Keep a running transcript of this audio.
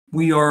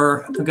we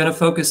are going to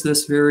focus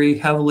this very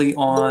heavily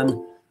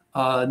on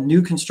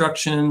new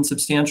construction,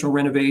 substantial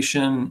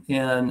renovation,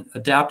 and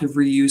adaptive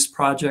reuse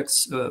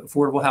projects,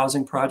 affordable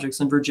housing projects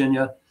in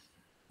Virginia.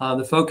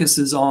 The focus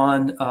is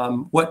on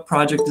what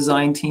project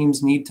design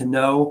teams need to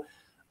know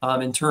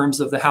in terms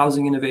of the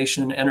housing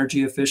innovation and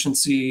energy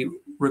efficiency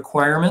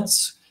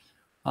requirements.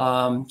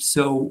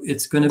 So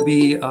it's going to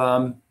be,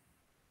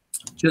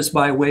 just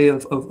by way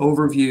of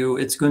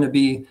overview, it's going to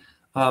be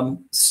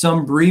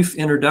some brief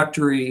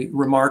introductory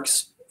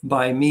remarks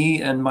by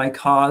me and Mike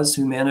Haas,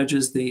 who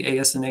manages the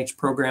ASNH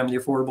program, the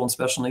Affordable and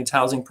Special Needs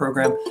Housing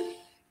Program.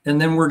 And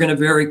then we're going to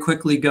very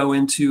quickly go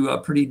into a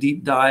pretty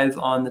deep dive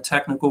on the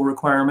technical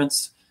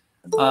requirements.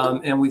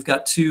 And we've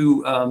got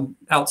two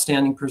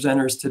outstanding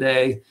presenters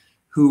today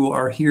who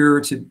are here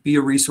to be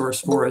a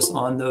resource for us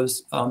on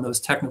those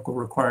technical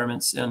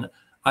requirements. And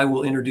I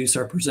will introduce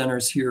our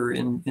presenters here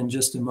in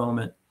just a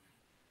moment.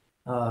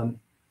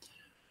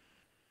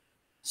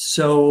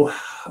 So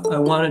I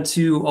wanted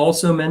to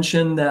also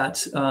mention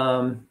that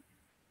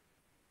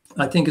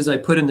I think, as I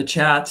put in the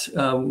chat,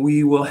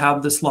 we will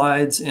have the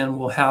slides and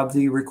we'll have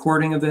the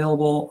recording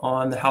available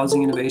on the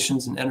Housing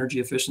Innovations and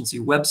Energy Efficiency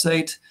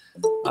website.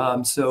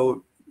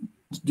 So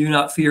do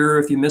not fear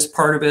if you miss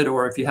part of it,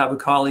 or if you have a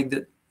colleague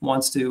that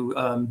wants to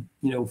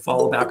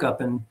follow back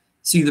up and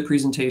see the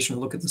presentation or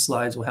look at the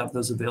slides, we'll have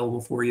those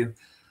available for you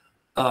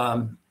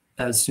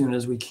as soon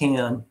as we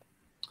can.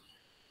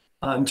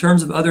 In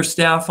terms of other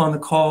staff on the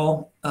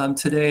call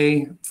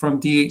today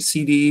from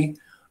DHCD,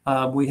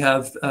 we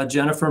have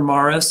Jennifer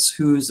Morris,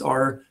 who's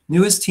our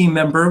newest team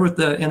member with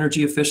the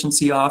Energy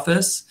Efficiency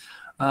Office.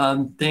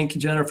 Thank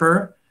you,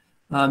 Jennifer.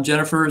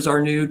 Jennifer is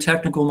our new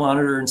technical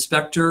monitor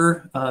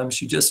inspector.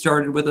 She just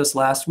started with us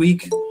last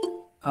week.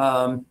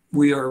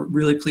 We are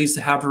really pleased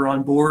to have her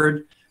on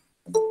board.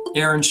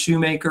 Aaron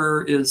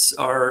Shoemaker is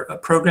our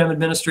program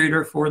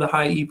administrator for the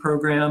HIEE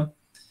program.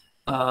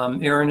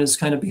 Aaron is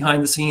kind of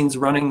behind the scenes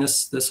running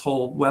this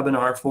whole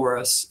webinar for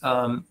us.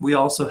 We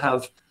also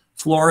have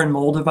Florin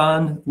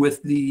Moldovan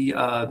with the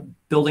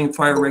Building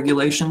Fire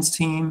Regulations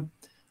team.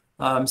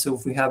 So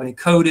if we have any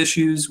code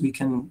issues, we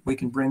can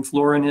bring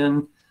Florin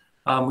in.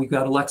 We've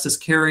got Alexis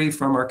Carey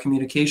from our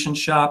communication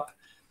shop.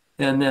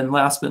 And then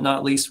last but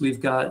not least,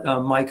 we've got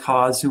Mike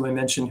Haas, who I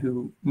mentioned,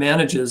 who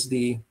manages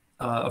the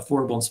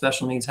Affordable and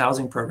Special Needs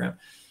Housing Program.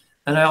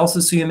 And I also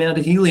see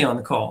Amanda Healy on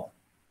the call.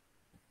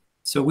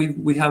 So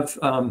we have,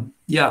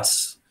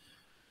 yes,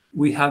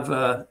 we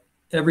have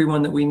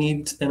everyone that we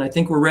need, and I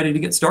think we're ready to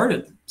get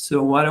started.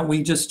 So why don't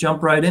we just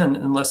jump right in,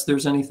 unless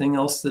there's anything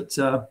else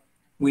that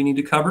we need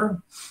to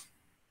cover.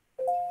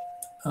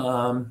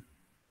 So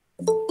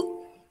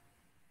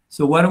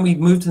why don't we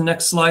move to the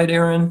next slide,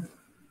 Aaron?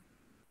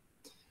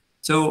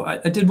 So I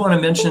did want to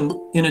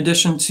mention, in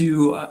addition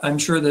to, I'm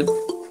sure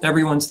that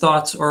everyone's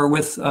thoughts are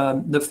with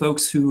the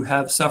folks who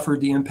have suffered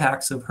the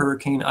impacts of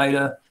Hurricane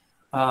Ida.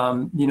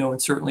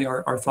 And certainly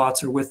our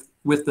thoughts are with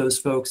those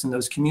folks and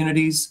those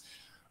communities.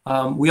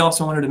 We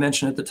also wanted to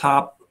mention at the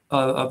top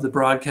of the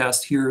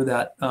broadcast here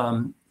that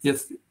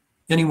if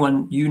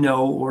anyone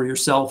or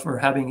yourself are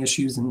having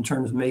issues in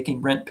terms of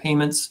making rent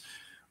payments,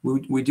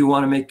 we do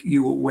want to make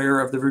you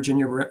aware of the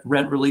Virginia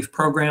Rent Relief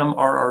Program,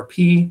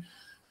 RRP.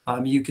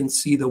 You can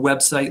see the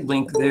website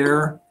link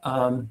there,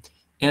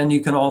 and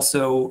you can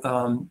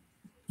also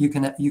you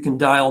can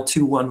dial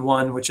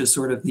 211, which is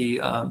sort of the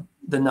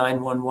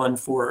 911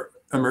 for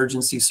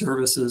emergency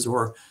services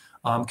or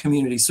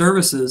community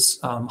services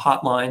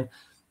hotline,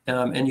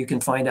 and you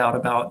can find out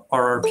about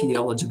RRP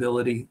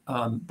eligibility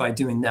by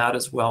doing that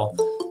as well.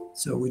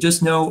 So we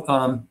just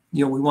know,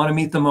 we want to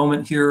meet the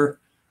moment here.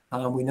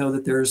 We know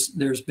that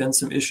there's been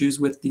some issues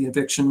with the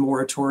eviction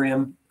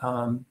moratorium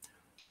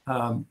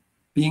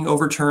being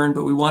overturned,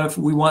 but we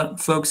want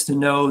folks to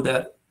know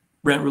that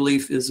rent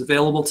relief is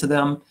available to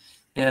them,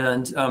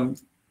 and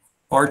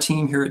our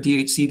team here at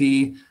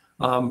DHCD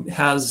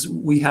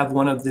we have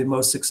one of the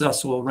most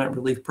successful rent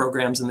relief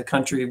programs in the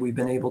country. We've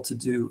been able to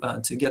do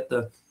to get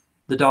the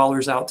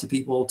dollars out to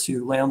people,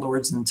 to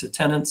landlords and to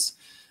tenants.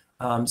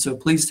 So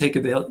please take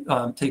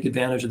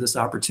advantage of this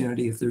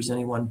opportunity if there's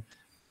anyone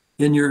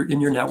in your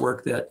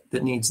network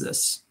that needs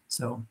this.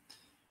 So,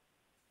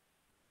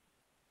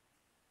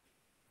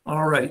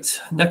 all right,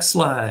 next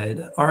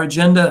slide. Our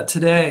agenda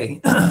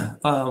today,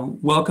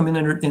 welcome and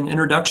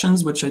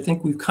introductions, which I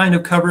think we've kind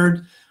of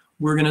covered.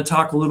 We're going to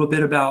talk a little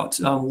bit about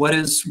what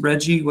is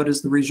RGGI, what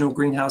is the Regional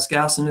Greenhouse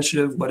Gas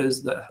Initiative, what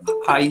is the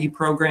HIEE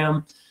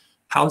program,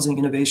 Housing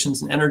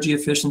Innovations and Energy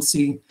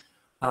Efficiency.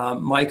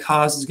 Mike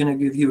Haas is going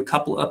to give you a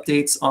couple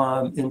updates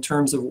in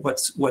terms of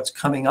what's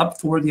coming up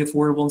for the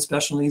Affordable and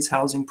Special Needs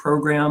Housing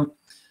Program.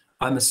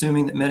 I'm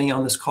assuming that many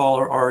on this call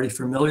are already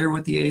familiar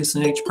with the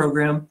ASNH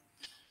program.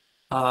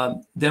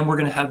 Then we're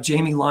going to have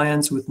Jamie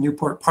Lyons with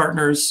Newport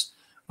Partners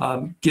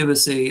give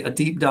us a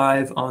deep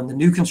dive on the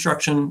new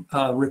construction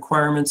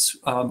requirements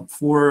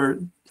for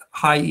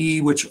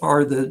HIEE, which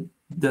are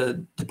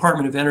the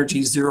Department of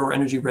Energy's Zero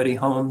Energy Ready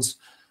Homes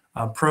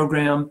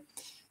program.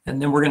 And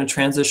then we're going to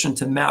transition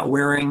to Matt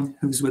Waring,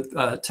 who's with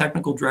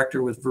technical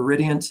director with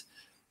Veridiant.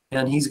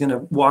 and he's going to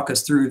walk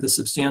us through the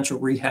substantial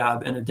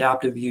rehab and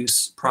adaptive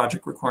use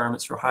project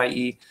requirements for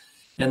HIEE.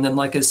 And then,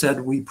 like I said,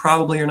 we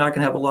probably are not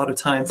going to have a lot of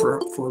time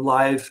for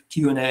live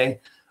Q&A,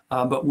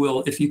 but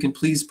if you can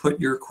please put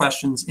your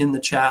questions in the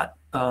chat,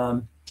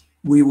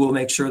 we will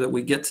make sure that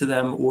we get to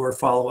them or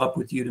follow up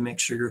with you to make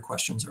sure your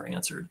questions are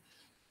answered.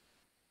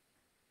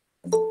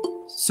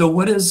 So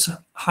what is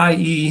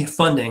HIEE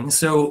funding?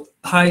 So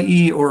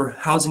HIEE, or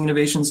Housing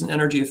Innovations and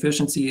Energy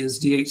Efficiency, is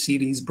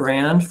DHCD's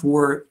brand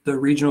for the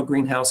Regional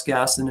Greenhouse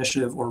Gas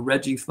Initiative, or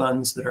RGGI,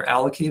 funds that are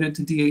allocated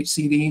to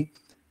DHCD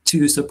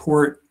to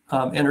support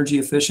energy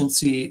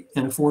efficiency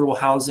in affordable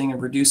housing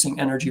and reducing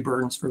energy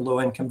burdens for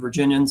low-income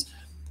Virginians.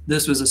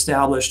 This was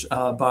established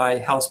by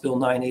House Bill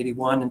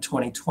 981 in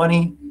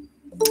 2020.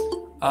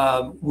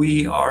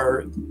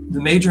 The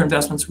major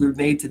investments we've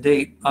made to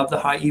date of the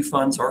HIEE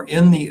funds are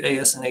in the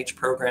ASNH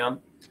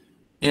program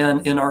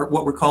and in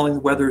what we're calling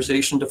the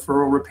Weatherization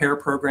Deferral Repair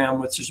Program,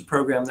 which is a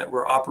program that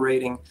we're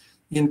operating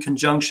in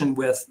conjunction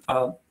with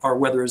our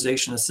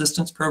Weatherization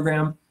Assistance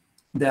Program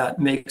that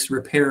makes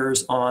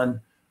repairs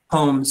on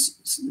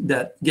homes,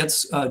 that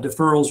gets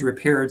deferrals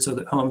repaired so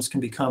that homes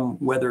can become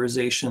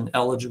weatherization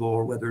eligible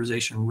or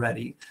weatherization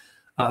ready.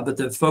 But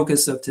the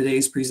focus of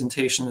today's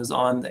presentation is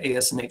on the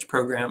ASNH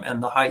program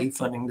and the HIEE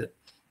funding that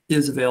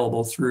is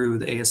available through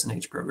the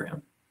ASNH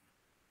program.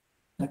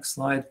 Next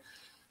slide.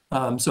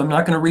 So I'm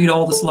not going to read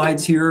all the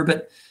slides here,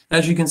 but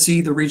as you can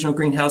see, the Regional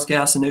Greenhouse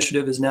Gas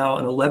Initiative is now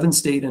an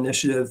 11-state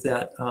initiative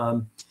that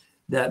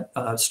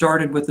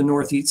started with the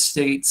Northeast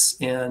states,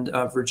 and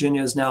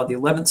Virginia is now the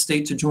 11th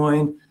state to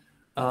join.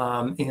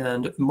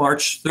 And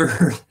March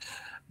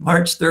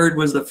 3rd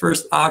was the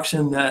first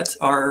auction that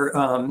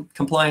our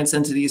compliance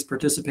entities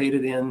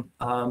participated in.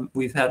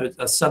 We've had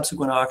a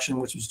subsequent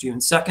auction, which was June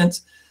 2nd.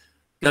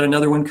 Got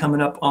another one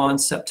coming up on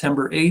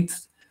September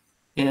 8th.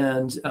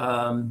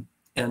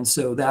 And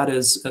so that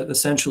is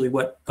essentially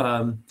what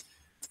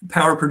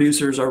power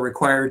producers are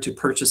required to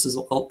purchase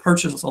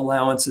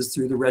allowances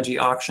through the RGGI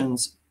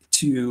auctions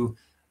to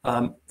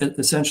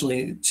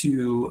essentially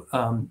to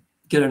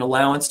get an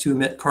allowance to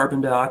emit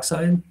carbon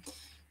dioxide.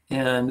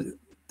 And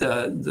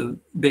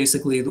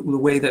basically the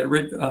way that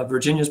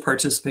Virginia's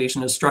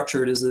participation is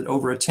structured is that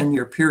over a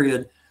 10-year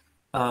period,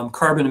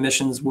 carbon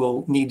emissions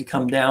will need to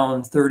come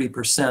down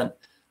 30%,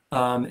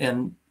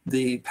 and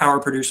the power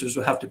producers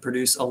will have to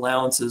produce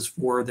allowances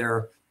for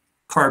their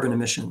carbon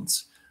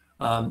emissions.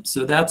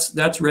 So that's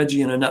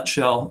RGGI in a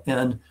nutshell.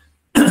 And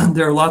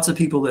there are lots of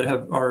people that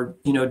are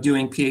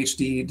doing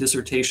PhD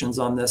dissertations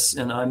on this,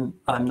 and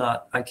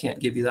I can't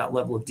give you that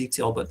level of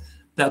detail, but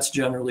that's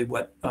generally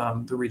what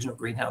the Regional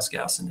Greenhouse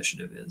Gas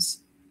Initiative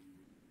is.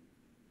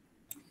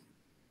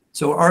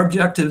 So our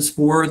objectives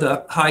for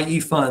the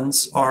HIEE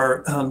funds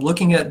are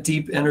looking at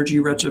deep energy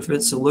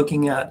retrofits, so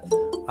looking at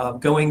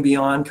going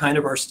beyond kind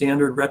of our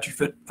standard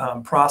retrofit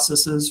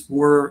processes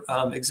for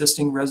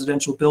existing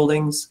residential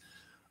buildings.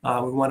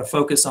 We want to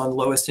focus on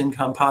lowest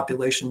income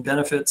population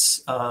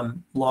benefits,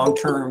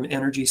 long-term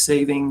energy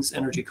savings,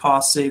 energy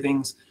cost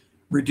savings,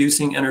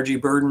 reducing energy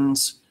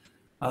burdens.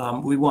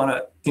 We want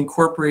to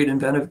incorporate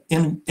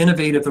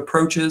innovative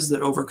approaches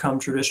that overcome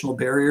traditional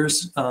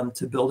barriers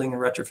to building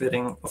and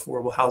retrofitting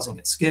affordable housing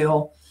at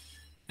scale.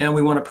 And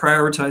we want to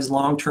prioritize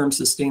long-term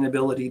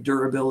sustainability,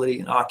 durability,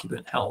 and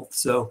occupant health.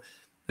 So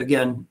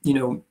again,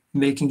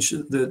 making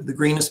sure the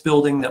greenest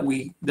building that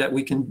we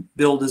can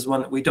build is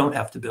one that we don't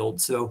have to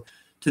build. So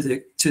to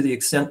the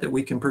extent that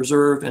we can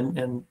preserve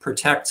and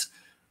protect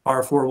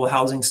our affordable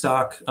housing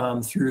stock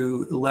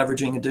through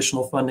leveraging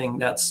additional funding,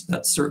 that's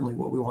certainly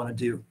what we want to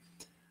do.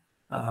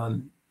 I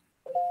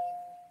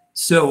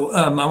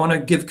want to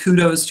give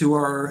kudos to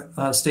our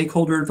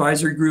stakeholder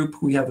advisory group.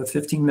 We have a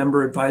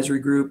 15-member advisory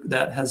group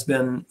that has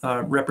been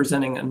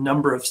representing a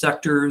number of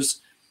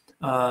sectors,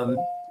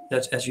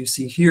 as you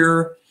see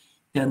here.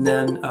 And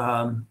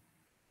then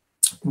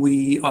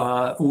we've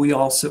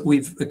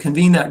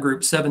convened that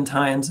group 7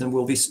 times, and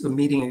we'll be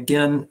meeting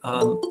again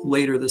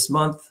later this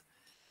month.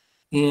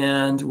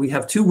 And we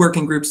have 2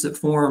 working groups that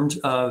formed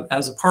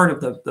as a part of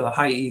the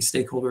HIEE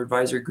stakeholder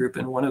advisory group,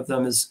 and one of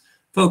them is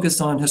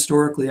focused on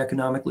historically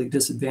economically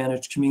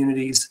disadvantaged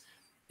communities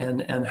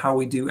and how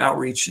we do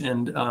outreach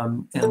and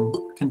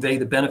convey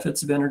the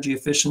benefits of energy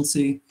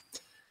efficiency.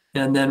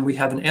 And then we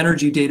have an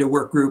energy data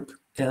work group.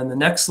 And the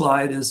next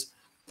slide is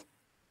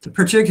to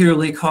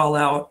particularly call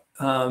out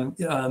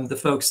the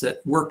folks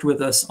that worked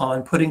with us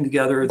on putting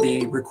together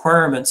the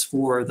requirements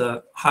for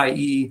the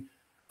HIEE,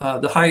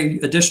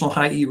 additional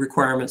HIEE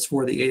requirements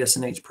for the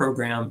ASNH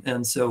program.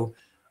 And so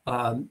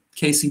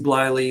Casey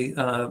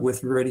Bliley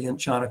with Viridian,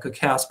 Jonica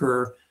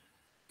Casper,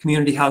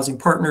 Community Housing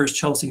Partners,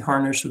 Chelsea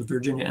Harnish with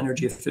Virginia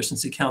Energy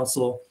Efficiency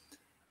Council,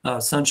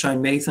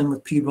 Sunshine Mathan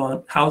with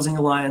Piedmont Housing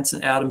Alliance,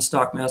 and Adam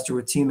Stockmaster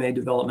with TMA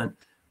Development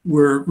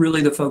were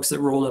really the folks that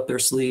rolled up their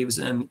sleeves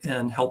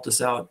and helped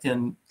us out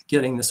in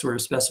getting this sort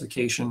of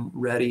specification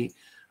ready.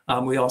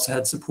 We also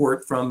had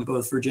support from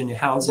both Virginia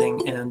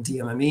Housing and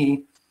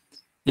DMME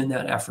in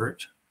that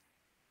effort.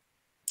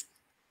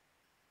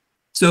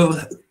 So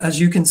as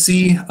you can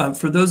see,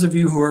 for those of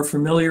you who are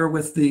familiar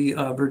with the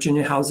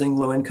Virginia Housing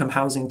Low-Income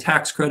Housing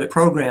Tax Credit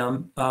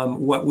Program,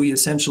 what we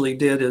essentially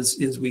did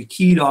is we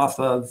keyed off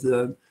of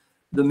the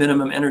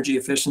minimum energy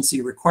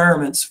efficiency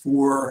requirements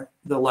for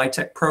the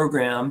LIHTC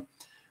program.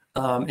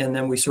 And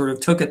then we sort of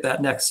took it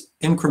that next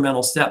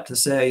incremental step to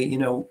say, you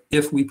know,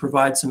 if we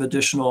provide some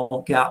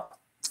additional gap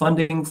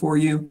funding for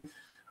you,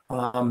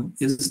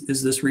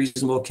 is this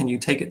reasonable? Can you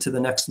take it to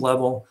the next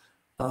level?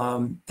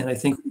 And I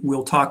think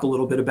we'll talk a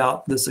little bit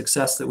about the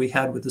success that we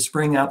had with the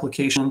spring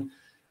application.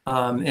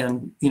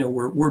 And, you know,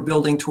 we're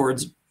building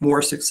towards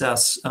more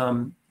success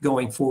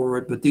going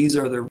forward, but these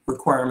are the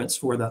requirements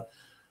for the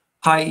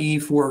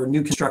HIEE for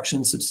new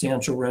construction,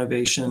 substantial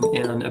renovation,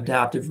 and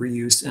adaptive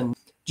reuse. And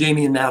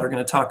Jamie and Matt are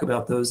going to talk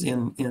about those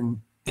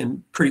in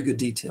pretty good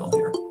detail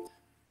here.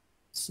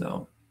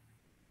 So.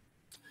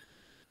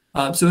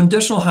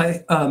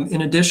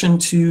 In addition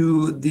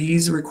to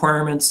these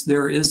requirements,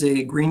 there is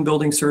a green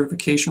building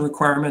certification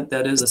requirement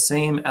that is the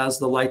same as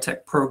the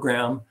LIHTC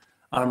program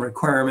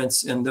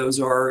requirements, and those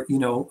are, you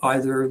know,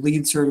 either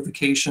LEED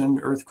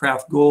certification,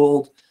 Earthcraft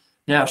Gold,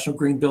 National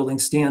Green Building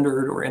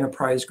Standard, or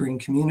Enterprise Green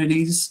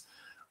Communities.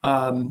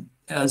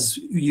 As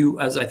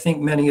I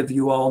think many of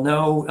you all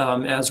know,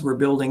 as we're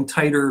building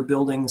tighter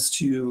buildings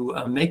to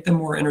make them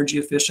more energy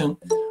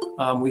efficient,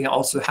 we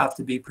also have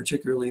to be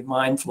particularly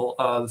mindful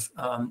of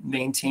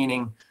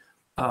maintaining,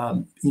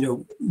 you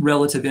know,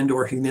 relative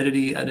indoor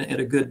humidity at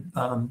a good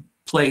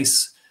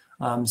place.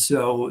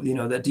 So, you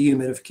know, that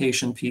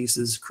dehumidification piece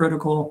is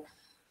critical.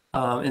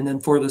 And then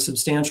for the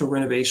substantial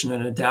renovation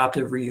and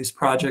adaptive reuse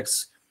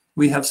projects,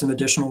 we have some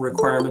additional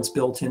requirements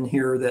built in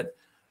here that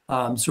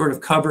sort of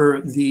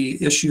cover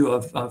the issue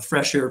of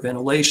fresh air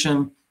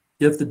ventilation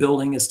if the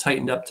building is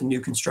tightened up to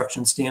new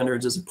construction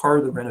standards as a part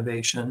of the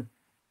renovation.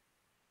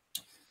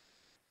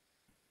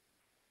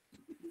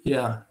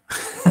 Yeah.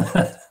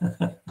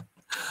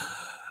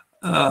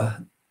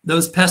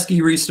 Those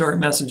pesky restart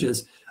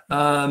messages.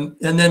 And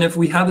then if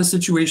we have a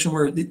situation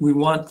where we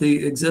want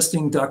the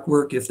existing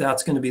ductwork, if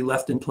that's going to be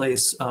left in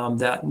place,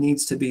 that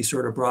needs to be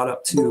sort of brought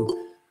up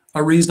to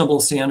a reasonable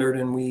standard.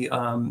 And we,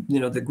 you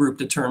know, the group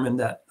determined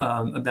that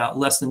about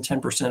less than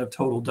 10% of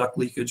total duct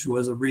leakage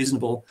was a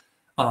reasonable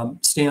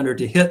standard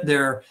to hit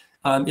there.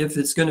 If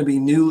it's going to be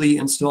newly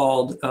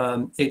installed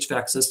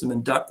HVAC system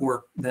and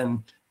ductwork,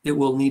 then it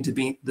will need to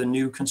meet the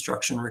new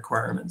construction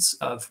requirements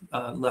of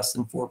less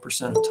than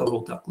 4% of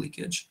total duct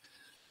leakage.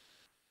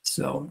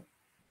 So,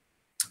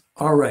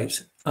 all right,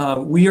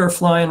 we are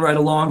flying right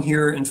along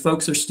here, and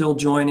folks are still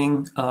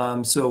joining.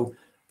 So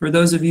for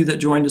those of you that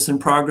joined us in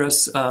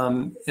progress,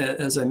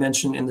 as I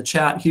mentioned in the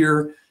chat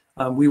here,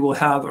 we will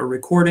have a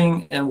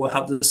recording and we'll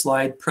have the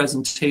slide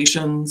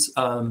presentations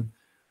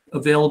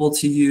available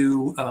to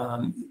you.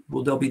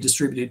 They'll be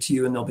distributed to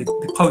you and they'll be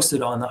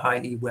posted on the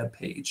HIEE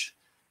webpage.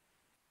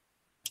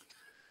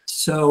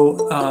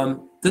 So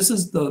this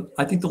is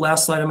I think the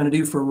last slide I'm going to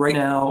do for right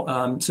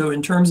now. So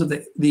in terms of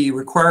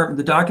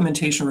the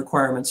documentation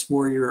requirements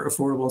for your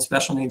affordable and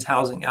special needs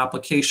housing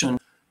application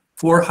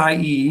for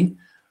HIEE,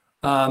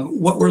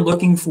 what we're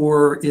looking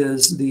for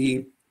is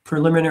the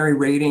preliminary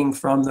rating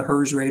from the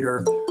HERS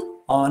rater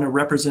on a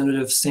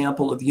representative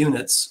sample of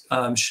units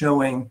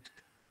showing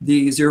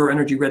the Zero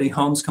Energy Ready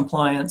Homes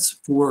compliance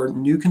for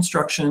new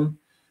construction,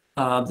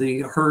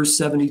 the HERS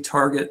 70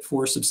 target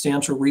for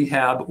substantial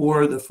rehab,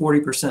 or the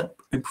 40%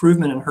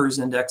 improvement in HERS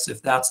index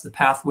if that's the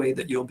pathway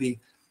that you'll be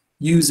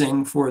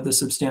using for the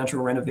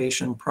substantial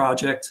renovation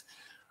project.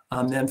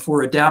 And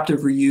for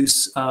adaptive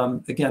reuse,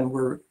 again,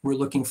 we're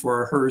looking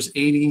for a HERS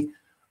 80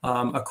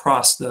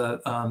 across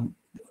the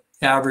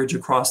average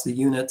across the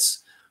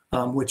units,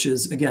 which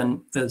is,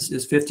 again,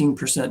 is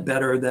 15%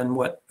 better than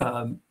what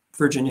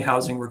Virginia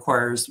Housing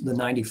requires, the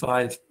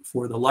 95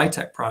 for the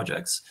LIHTC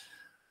projects.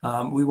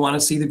 We want to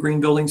see the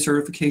green building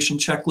certification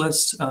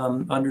checklist,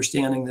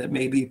 understanding that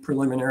may be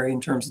preliminary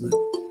in terms of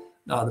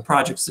the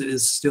projects that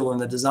is still in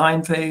the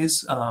design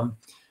phase.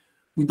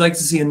 We'd like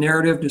to see a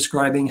narrative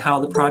describing how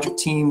the project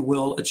team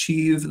will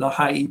achieve the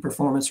HIEE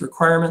performance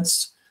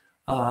requirements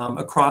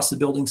across the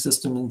building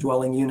system and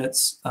dwelling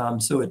units.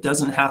 So it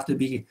doesn't have to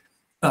be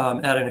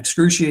at an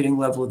excruciating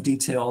level of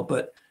detail,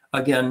 but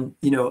again,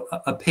 you know,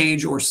 a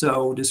page or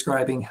so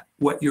describing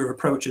what your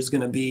approach is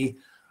going to be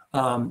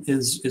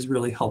is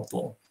really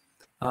helpful.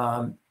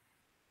 And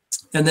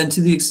then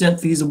to the extent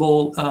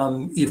feasible,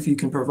 if you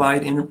can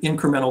provide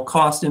incremental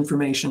cost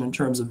information in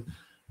terms of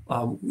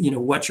you know,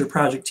 what your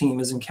project team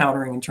is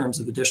encountering in terms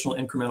of additional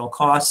incremental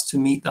costs to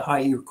meet the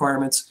HIEE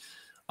requirements,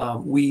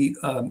 we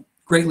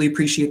greatly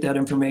appreciate that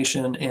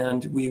information,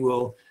 and we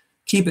will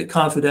keep it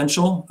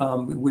confidential.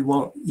 We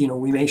won't, you know,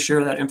 we may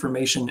share that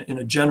information in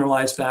a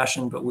generalized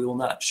fashion, but we will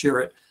not share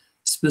it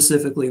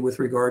specifically with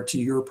regard to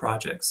your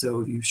project.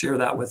 So if you share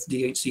that with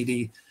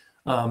DHCD,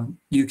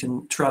 you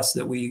can trust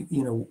that we,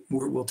 you know,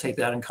 we'll take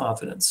that in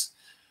confidence.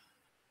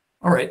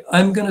 All right,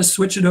 I'm going to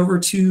switch it over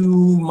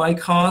to Mike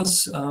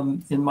Hawes,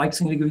 and Mike's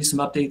going to give you some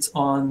updates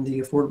on the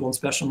affordable and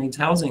special needs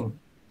housing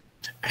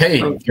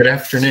Hey, good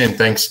afternoon.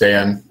 Thanks,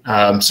 Dan.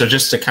 So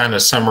just to kind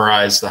of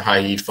summarize the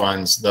HIEE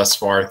funds thus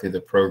far through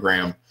the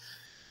program.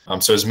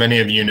 So as many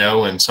of you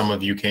know, and some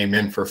of you came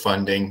in for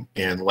funding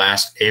in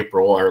last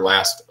April, our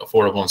last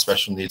Affordable and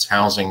Special Needs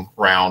Housing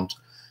round,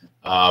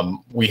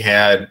 we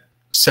had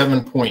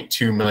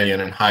 7.2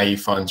 million in HIEE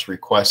funds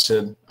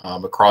requested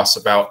across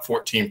about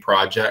 14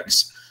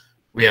 projects.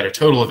 We had a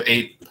total of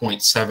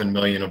 8.7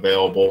 million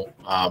available.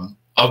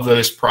 Of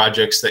those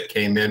projects that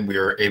came in, we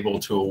were able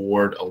to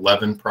award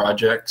 11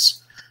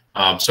 projects.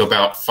 So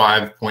about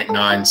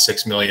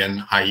 5.96 million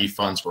HIEE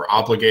funds were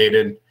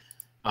obligated,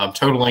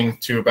 totaling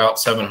to about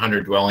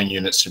 700 dwelling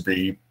units to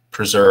be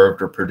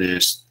preserved or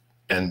produced,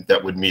 and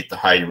that would meet the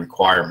HIEE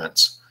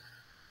requirements.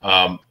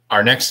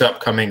 Our next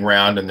upcoming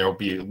round, and there will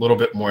be a little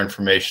bit more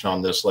information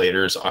on this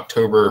later, is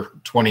October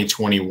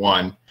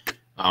 2021.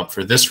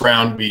 For this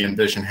round, we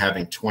envision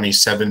having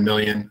 27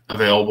 million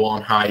available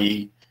on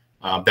HIEE.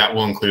 That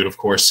will include, of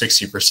course,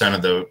 60%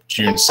 of the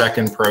June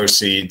 2nd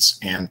proceeds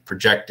and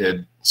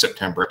projected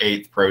September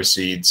 8th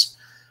proceeds,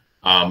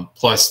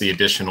 plus the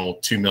additional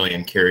 2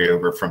 million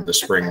carryover from the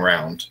spring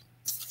round.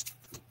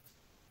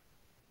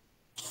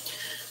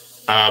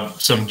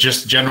 Some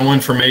just general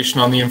information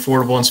on the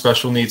Affordable and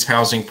Special Needs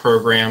Housing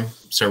Program.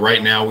 So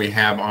right now we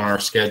have on our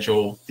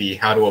schedule the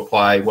How to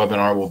Apply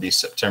webinar will be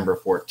September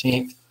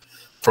 14th.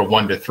 For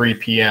 1 to 3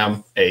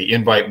 p.m. An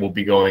invite will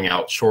be going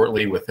out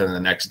shortly within the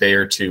next day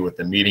or two with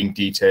the meeting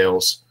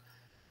details.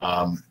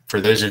 For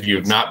those of you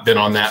who have not been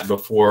on that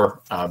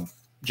before,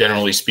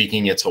 generally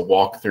speaking, it's a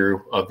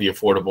walkthrough of the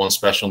Affordable and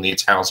Special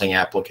Needs Housing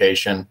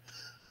application,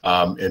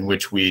 in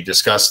which we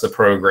discuss the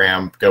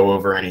program, go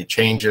over any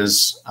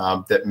changes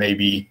that may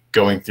be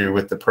going through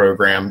with the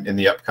program in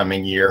the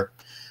upcoming year.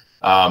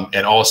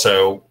 And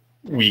also,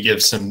 we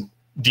give some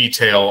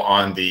detail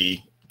on the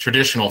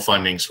traditional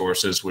funding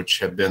sources, which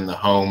have been the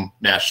Home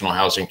National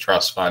Housing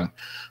Trust Fund,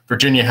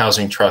 Virginia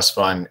Housing Trust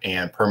Fund,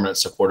 and Permanent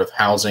Supportive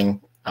Housing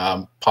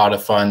pot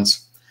of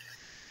funds.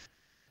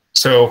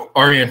 So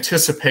our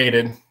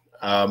anticipated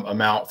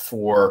amount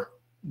for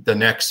the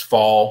next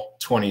fall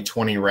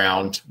 2020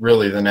 round,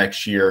 really the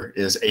next year,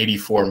 is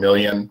 84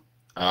 million.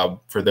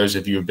 For those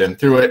of you who've been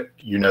through it,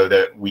 you know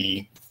that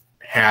we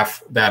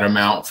half that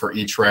amount for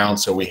each round.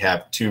 So we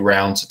have 2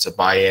 rounds. It's a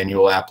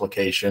biannual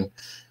application.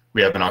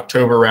 We have an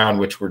October round,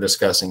 which we're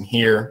discussing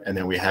here, and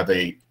then we have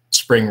a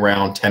spring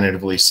round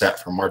tentatively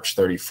set for March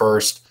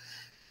 31st.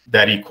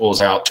 That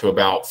equals out to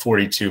about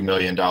 $42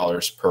 million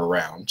per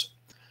round.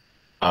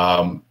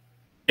 And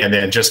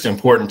then just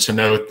important to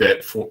note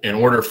that in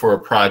order for a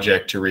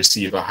project to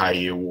receive a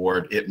HIEE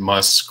award, it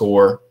must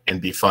score and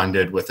be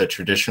funded with a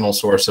traditional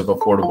source of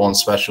affordable and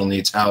special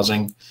needs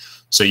housing.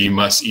 So you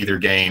must either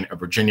gain a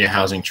Virginia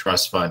Housing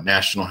Trust Fund,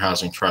 National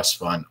Housing Trust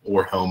Fund,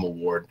 or Home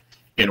Award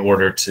in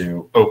order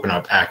to open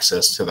up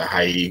access to the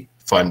HIEE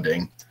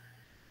funding.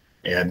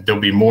 And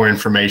there'll be more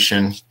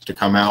information to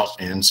come out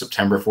in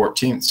September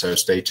 14th, so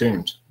stay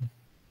tuned.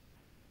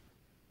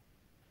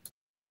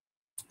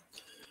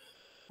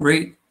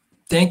 Great.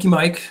 Thank you,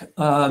 Mike.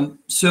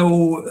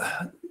 So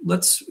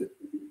let's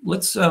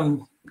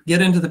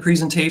get into the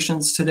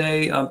presentations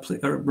today.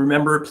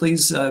 Remember,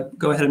 please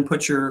go ahead and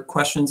put your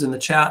questions in the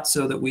chat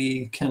so that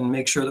we can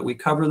make sure that we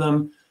cover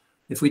them.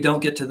 If we don't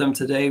get to them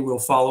today, we'll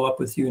follow up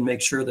with you and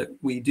make sure that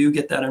we do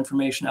get that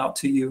information out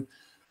to you.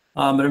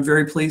 But I'm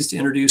very pleased to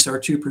introduce our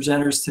 2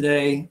 presenters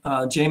today.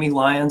 Jamie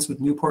Lyons with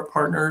Newport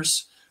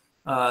Partners.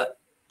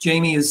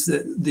 Jamie is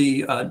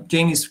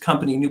Jamie's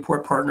company,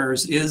 Newport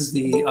Partners, is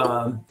the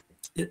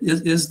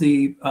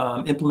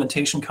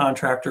implementation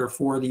contractor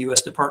for the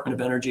U.S. Department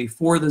of Energy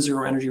for the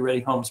Zero Energy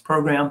Ready Homes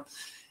program.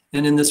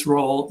 And in this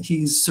role,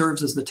 he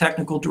serves as the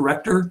technical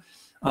director,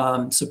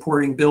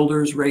 supporting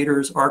builders,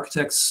 raters,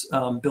 architects,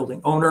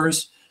 building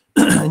owners,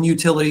 and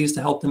utilities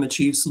to help them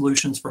achieve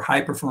solutions for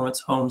high performance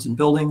homes and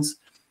buildings.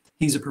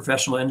 He's a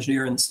professional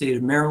engineer in the state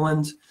of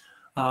Maryland.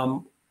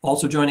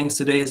 Also joining us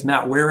today is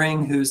Matt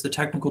Waring, who's the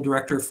technical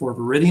director for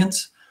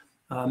Veridient.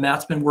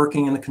 Matt's been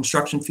working in the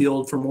construction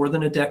field for more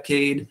than a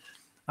decade.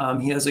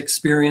 He has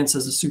experience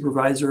as a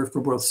supervisor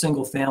for both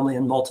single family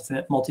and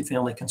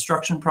multifamily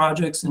construction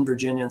projects in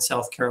Virginia and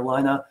South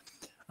Carolina.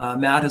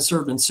 Matt has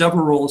served in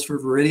several roles for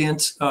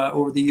Veridient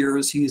over the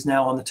years. He is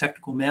now on the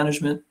technical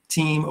management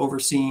team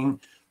overseeing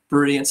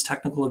Veridient's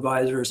technical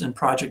advisors and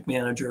project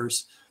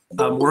managers,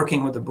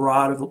 working with a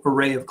broad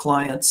array of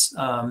clients.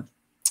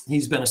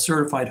 He's been a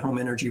certified home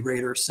energy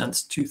rater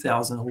since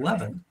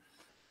 2011.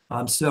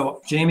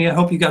 So Jamie, I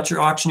hope you got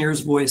your auctioneer's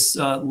voice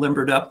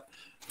limbered up,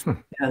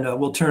 and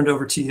we'll turn it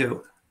over to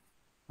you.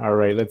 All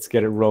right, let's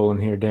get it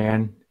rolling here,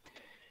 Dan.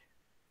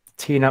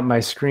 Teeing up my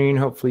screen.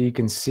 Hopefully you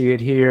can see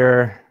it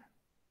here.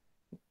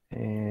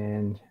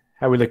 And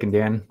how are we looking,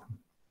 Dan?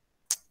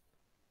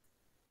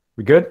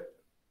 We good?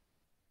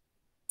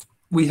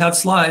 We have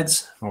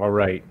slides. All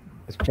right,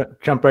 let's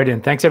jump right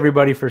in. Thanks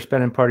everybody for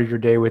spending part of your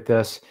day with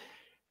us.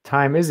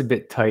 Time is a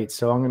bit tight,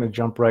 so I'm going to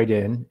jump right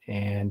in.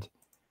 And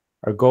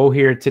our goal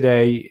here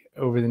today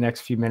over the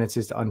next few minutes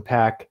is to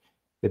unpack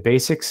the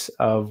basics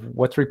of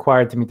what's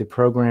required to meet the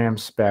program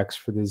specs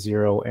for the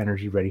Zero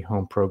Energy Ready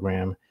Home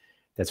program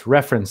that's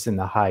referenced in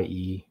the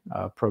HIEE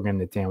program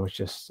that Dan was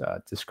just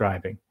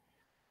describing.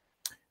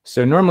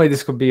 So normally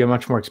this could be a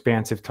much more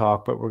expansive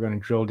talk, but we're going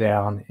to drill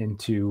down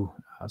into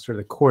sort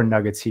of the core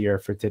nuggets here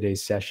for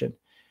today's session.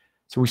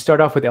 So we start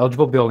off with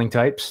eligible building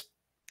types.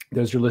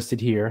 Those are listed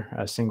here,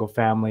 single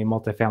family,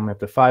 multifamily up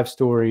to 5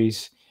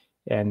 stories,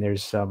 and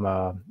there's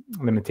some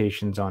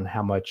limitations on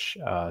how much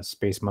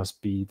space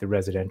must be the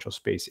residential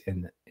space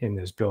in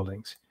those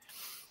buildings.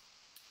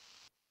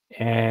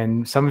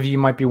 And some of you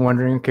might be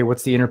wondering, okay,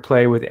 what's the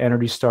interplay with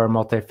Energy Star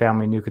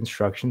multifamily new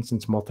construction,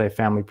 since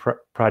multifamily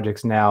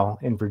projects now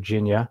in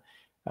Virginia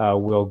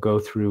will go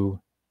through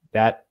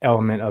that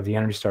element of the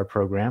Energy Star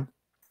program.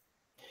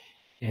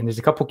 And there's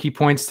a couple key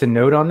points to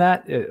note on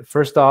that.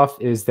 First off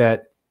is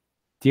that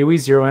DOE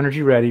Zero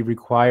Energy Ready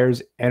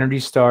requires Energy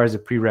Star as a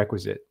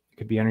prerequisite. It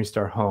could be Energy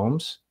Star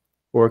homes,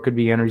 or it could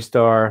be Energy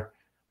Star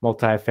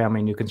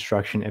multifamily new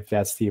construction if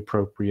that's the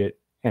appropriate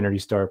Energy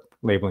Star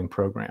labeling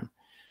program.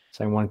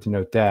 So I wanted to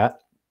note that.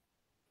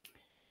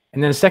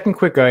 And then a second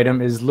quick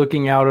item is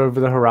looking out over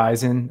the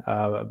horizon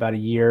about a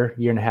year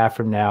and a half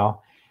from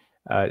now.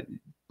 The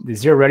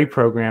Zero Ready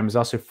program is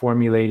also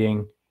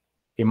formulating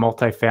a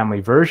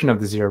multifamily version of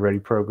the Zero Ready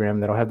program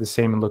that'll have the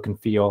same look and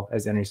feel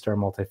as Energy Star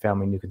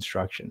multifamily new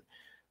construction.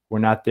 We're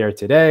not there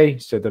today,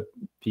 so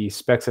the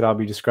specs that I'll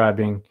be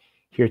describing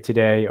here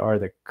today are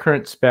the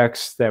current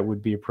specs that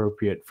would be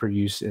appropriate for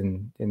use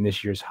in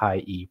this year's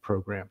HIEE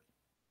program.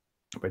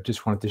 But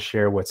just wanted to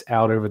share what's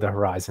out over the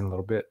horizon a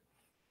little bit.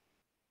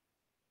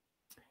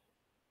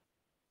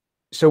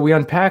 So we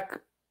unpack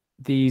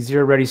the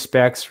Zero Ready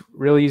specs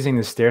really using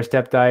the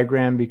stair-step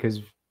diagram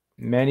because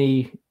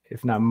many,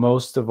 if not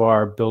most, of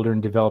our builder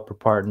and developer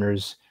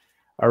partners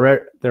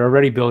they're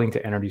already building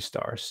to Energy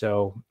Star.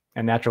 So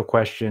a natural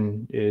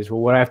question is,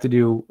 well, what do I have to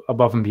do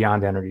above and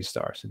beyond Energy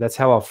Star? So that's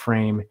how I'll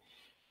frame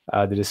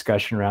the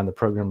discussion around the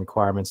program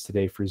requirements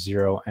today for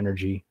Zero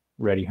Energy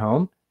Ready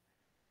Home.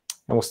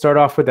 And we'll start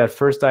off with that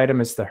first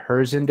item. It's the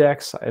HERS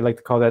index. I like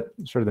to call that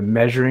sort of the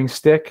measuring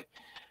stick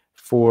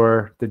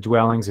for the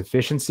dwelling's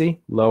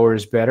efficiency. Lower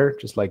is better,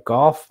 just like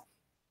golf.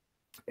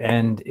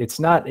 And it's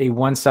not a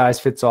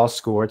one-size-fits-all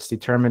score. It's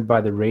determined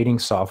by the rating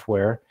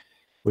software,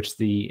 which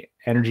the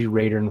energy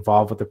rater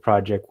involved with the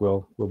project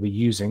will be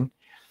using.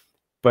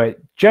 But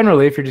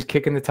generally, if you're just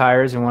kicking the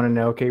tires and want to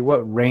know, okay,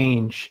 what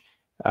range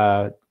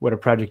would a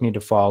project need to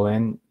fall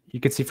in,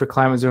 you could see for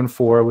Climate Zone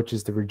 4, which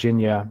is the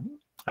Virginia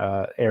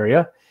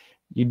area,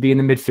 you'd be in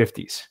the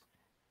mid-50s.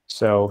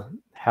 So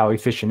how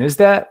efficient is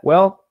that?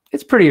 Well,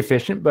 it's pretty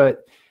efficient,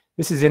 but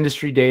this is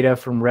industry data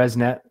from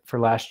ResNet for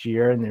last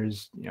year, and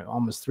there's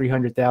almost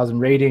 300,000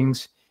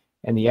 ratings,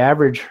 and the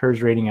average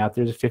HERS rating out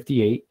there is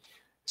 58.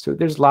 So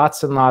there's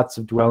lots and lots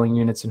of dwelling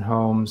units and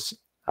homes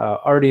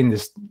already in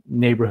this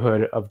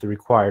neighborhood of the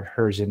required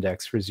HERS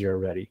index for Zero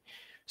Ready.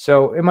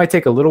 So it might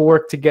take a little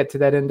work to get to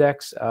that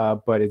index,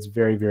 but it's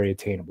very, very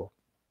attainable.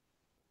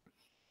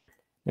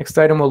 Next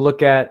item we'll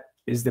look at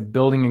is the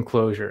building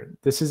enclosure.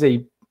 This is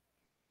a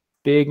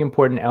big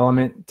important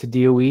element to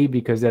DOE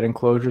because that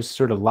enclosure is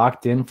sort of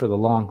locked in for the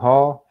long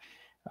haul.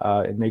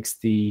 It makes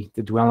the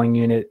dwelling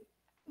unit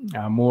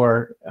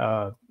more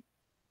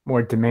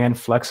demand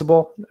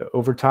flexible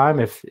over time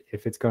if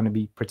it's going to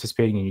be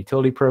participating in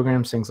utility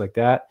programs, things like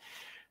that.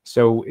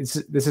 So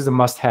this is a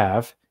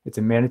must-have. It's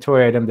a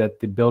mandatory item that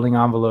the building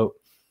envelope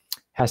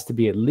has to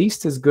be at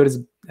least as good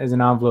as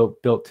an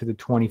envelope built to the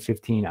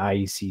 2015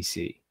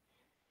 IECC.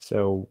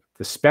 So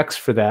the specs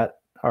for that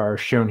are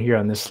shown here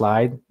on this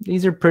slide.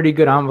 These are pretty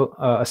good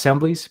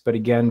assemblies, but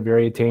again,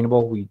 very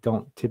attainable. We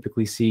don't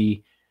typically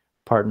see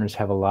partners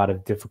have a lot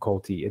of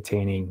difficulty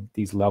attaining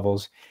these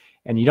levels.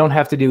 And you don't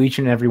have to do each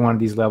and every one of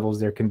these levels.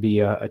 There can be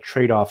a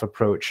trade-off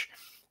approach,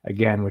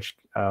 again, which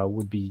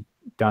would be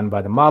done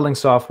by the modeling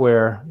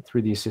software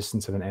through the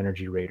assistance of an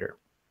energy rater.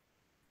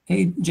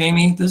 Hey,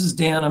 Jamie, this is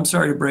Dan. I'm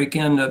sorry to break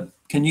in.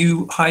 Can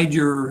you hide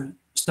your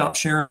stop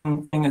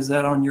sharing thing? Is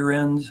that on your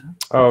end?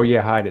 Oh,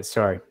 yeah, hide it.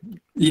 Sorry.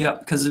 Yeah,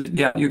 because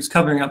it's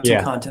covering up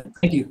some content.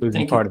 Thank you.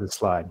 Losing part of the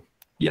slide.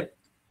 Yep.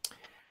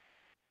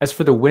 As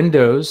for the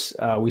windows,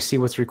 we see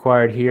what's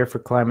required here for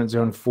Climate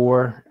Zone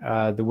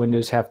 4. The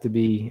windows have to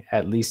be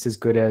at least as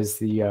good as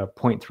the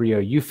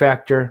 0.30 U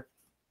factor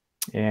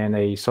and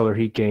a solar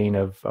heat gain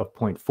of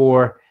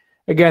 0.4.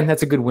 Again,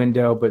 that's a good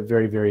window, but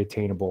very, very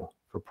attainable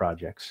for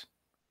projects.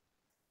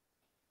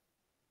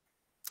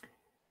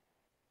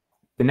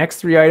 The next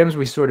 3 items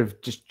we sort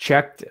of just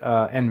checked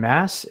en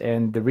masse,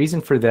 and the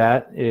reason for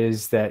that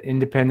is that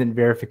independent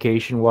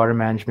verification, water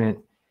management,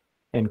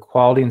 and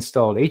quality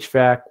installed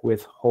HVAC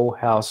with whole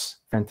house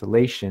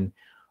ventilation,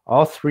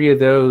 all 3 of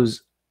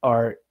those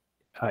are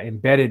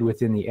embedded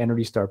within the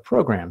Energy Star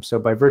program. So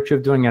by virtue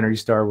of doing Energy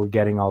Star, we're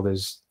getting all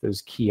those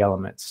key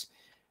elements.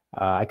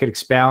 I could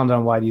expound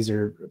on why these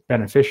are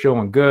beneficial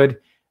and good.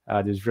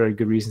 There's very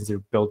good reasons they're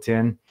built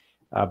in.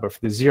 But for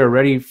the Zero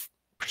Ready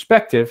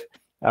perspective,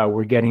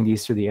 we're getting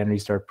these through the Energy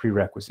Star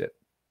prerequisite.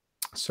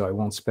 So I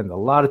won't spend a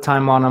lot of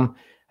time on them.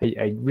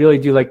 I really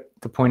do like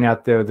to point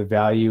out, though, the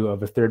value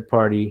of a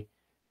third-party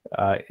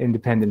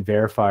independent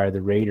verifier,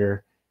 the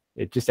rater.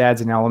 It just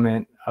adds an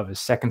element of a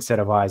second set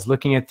of eyes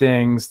looking at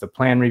things, the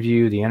plan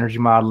review, the energy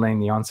modeling,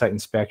 the on-site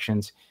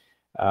inspections.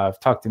 I've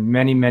talked to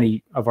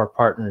many of our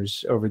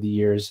partners over the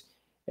years,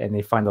 and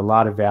they find a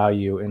lot of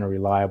value in a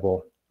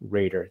reliable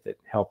rater that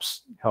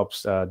helps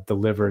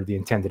deliver the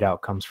intended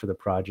outcomes for the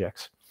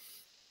projects.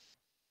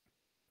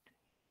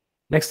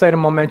 Next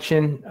item I'll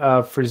mention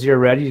for Zero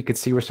Ready, you can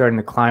see we're starting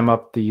to climb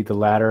up the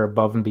ladder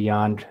above and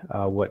beyond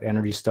what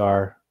Energy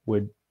Star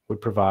would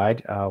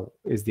provide,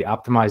 is the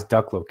optimized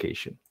duct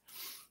location.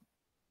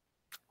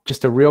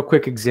 Just a real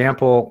quick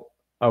example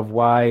of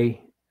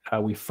why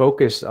we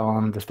focus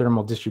on the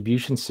thermal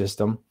distribution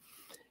system.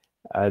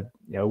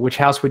 Which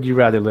house would you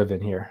rather live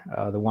in here?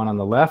 The one on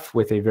the left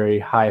with a very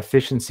high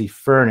efficiency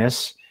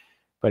furnace,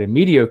 but a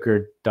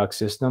mediocre duct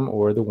system,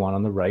 or the one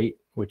on the right,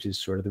 which is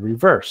sort of the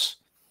reverse?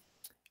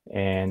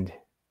 And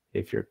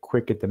if you're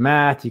quick at the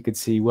math, you could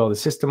see, well, the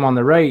system on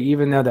the right,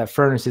 even though that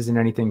furnace isn't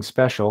anything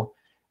special,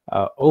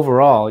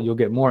 overall, you'll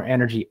get more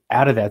energy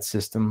out of that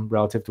system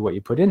relative to what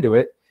you put into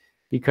it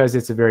because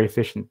it's a very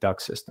efficient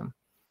duct system.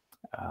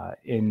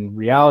 In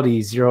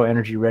reality, zero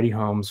energy ready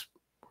homes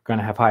are going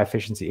to have high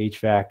efficiency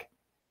HVAC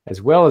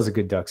as well as a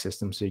good duct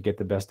system, so you get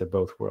the best of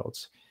both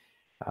worlds.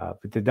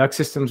 But the duct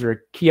systems are a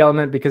key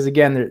element because,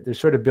 again, they're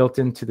sort of built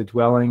into the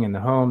dwelling and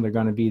the home. They're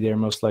going to be there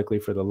most likely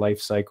for the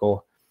life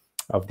cycle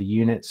of the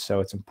unit, so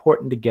it's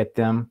important to get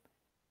them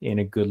in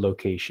a good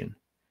location.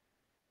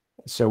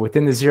 So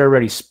within the Zero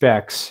Ready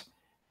specs,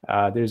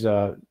 there's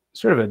a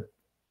sort of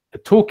a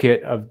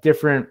toolkit of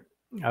different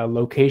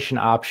location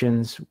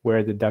options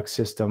where the duct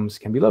systems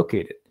can be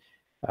located,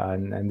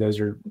 and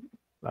those are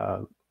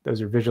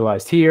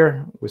visualized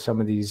here with some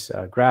of these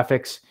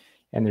graphics,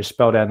 and they're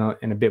spelled out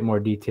in a bit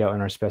more detail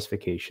in our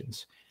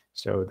specifications.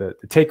 So the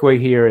takeaway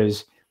here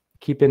is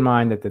keep in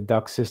mind that the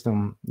duct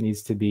system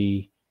needs to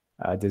be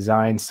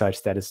designed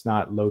such that it's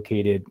not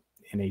located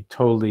in a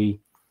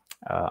totally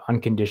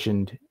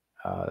unconditioned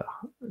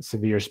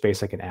severe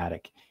space like an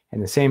attic.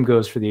 And the same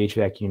goes for the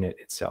HVAC unit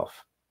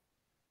itself.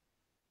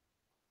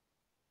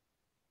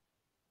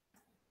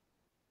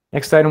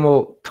 Next item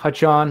we'll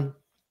touch on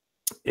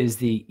is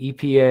the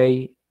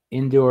EPA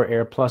Indoor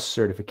Air Plus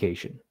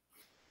certification.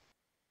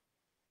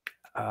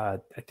 I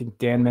think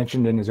Dan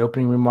mentioned in his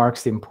opening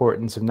remarks the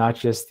importance of not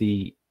just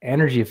the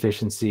energy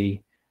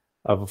efficiency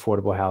of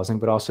affordable housing,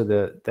 but also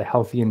the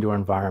healthy indoor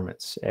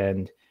environments.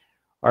 And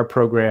our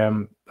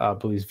program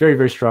believes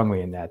very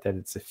strongly in that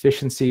it's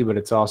efficiency, but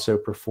it's also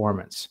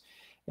performance.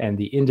 And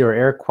the indoor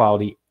air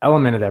quality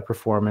element of that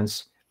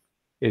performance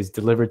is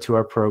delivered to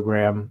our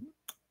program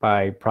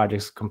by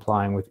projects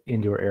complying with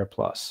Indoor Air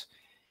Plus.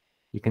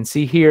 You can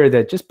see here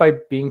that just by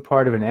being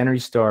part of an Energy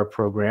Star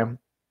program,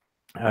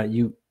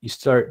 you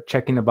start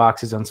checking the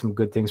boxes on some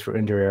good things for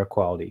indoor air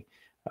quality.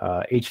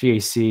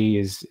 HVAC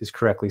is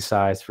correctly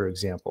sized, for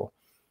example.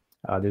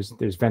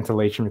 There's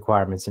ventilation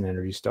requirements in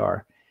Energy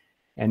Star.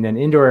 And then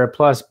Indoor Air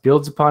Plus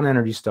builds upon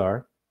Energy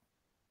Star,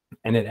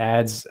 and it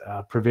adds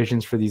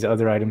provisions for these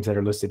other items that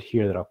are listed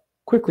here that I'll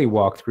quickly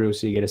walk through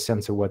so you get a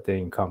sense of what they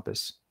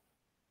encompass.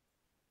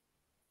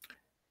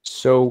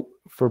 So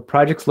for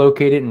projects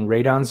located in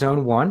Radon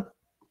Zone 1,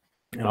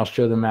 and I'll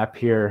show the map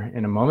here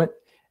in a moment,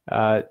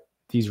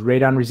 these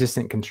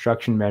radon-resistant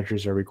construction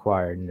measures are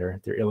required, and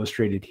they're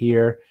illustrated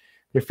here.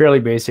 They're fairly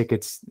basic.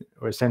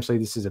 Essentially,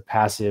 this is a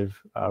passive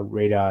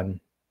radon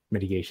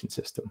mitigation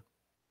system.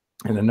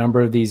 And a number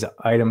of these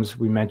items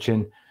we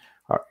mentioned,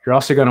 you're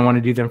also going to want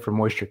to do them for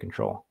moisture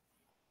control.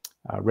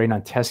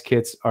 Radon test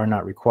kits are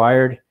not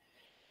required.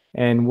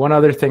 And one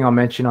other thing I'll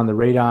mention on the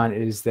radon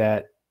is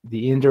that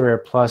the Indoor Air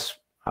Plus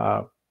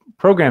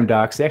program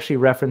docs, they actually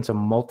reference a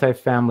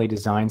multifamily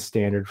design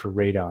standard for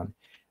radon,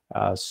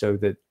 so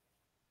that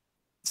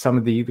some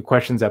of the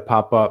questions that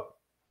pop up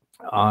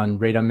on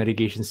radon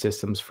mitigation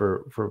systems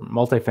for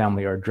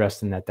multifamily are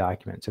addressed in that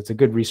document. So it's a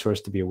good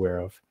resource to be aware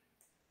of.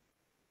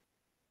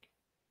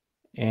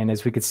 And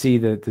as we could see,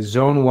 the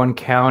Zone 1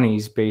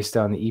 counties based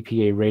on the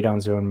EPA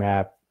radon zone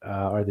map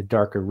are the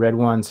darker red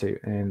ones.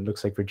 And it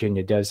looks like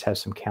Virginia does have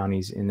some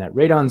counties in that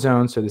radon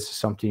zone. So this is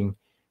something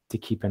to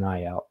keep an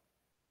eye out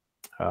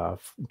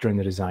during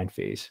the design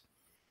phase.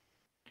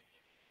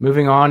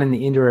 Moving on in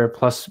the Indoor Air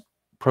Plus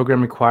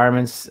program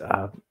requirements,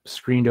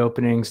 screened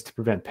openings to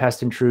prevent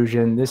pest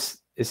intrusion. This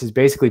is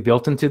basically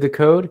built into the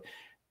code,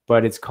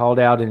 but it's called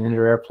out in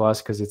Indoor Air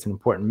Plus because it's an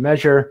important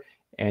measure,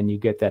 and you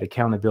get that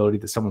accountability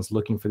that someone's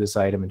looking for this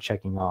item and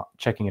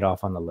checking it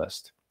off on the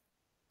list.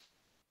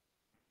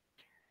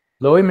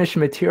 Low emission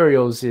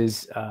materials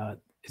is a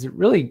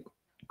really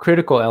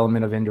critical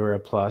element of Indoor Air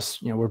Plus.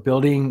 We're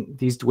building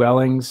these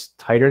dwellings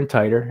tighter and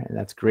tighter, and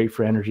that's great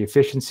for energy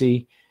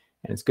efficiency,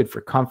 and it's good for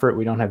comfort.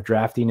 We don't have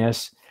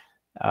draftiness.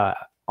 At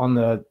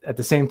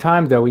the same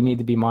time, though, we need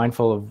to be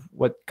mindful of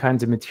what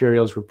kinds of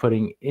materials we're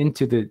putting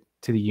into the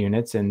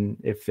units, and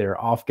if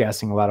they're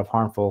off-gassing a lot of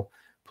harmful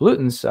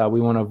pollutants,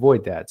 we want to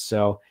avoid that.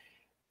 So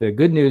the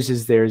good news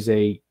is there's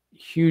a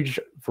huge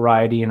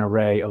variety and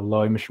array of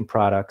low emission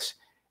products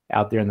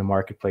out there in the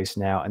marketplace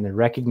now, and they're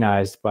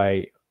recognized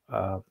by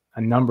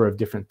a number of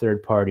different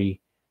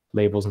third-party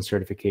labels and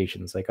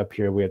certifications. Like up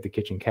here, we have the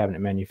Kitchen Cabinet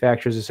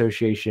Manufacturers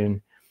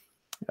Association.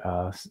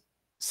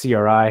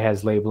 CRI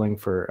has labeling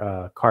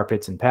for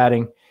carpets and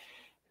padding.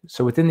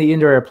 So within the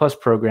Indoor Air Plus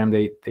program,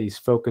 they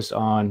focus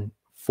on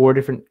 4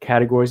 different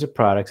categories of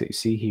products that you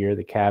see here: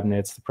 the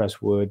cabinets, the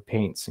pressed wood,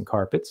 paints, and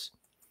carpets.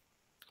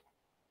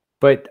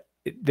 But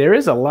there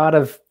is a lot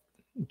of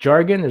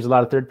jargon. There's a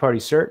lot of third-party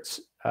certs.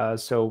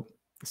 So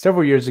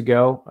several years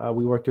ago,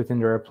 we worked with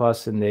Indoor Air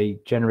Plus, and they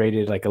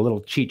generated like a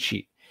little cheat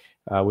sheet,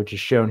 which is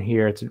shown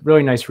here. It's a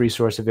really nice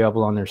resource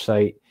available on their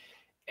site,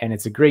 and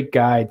it's a great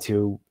guide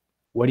to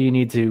what do you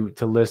need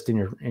to list in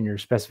your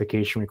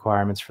specification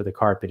requirements for the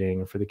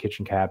carpeting, for the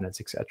kitchen cabinets,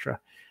 etc.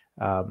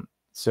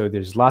 So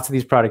there's lots of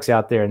these products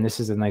out there, and this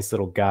is a nice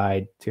little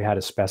guide to how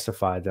to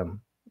specify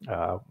them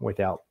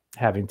without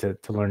having to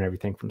learn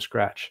everything from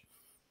scratch.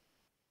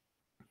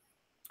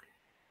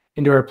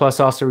 Indoor Air Plus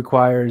also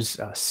requires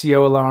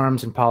CO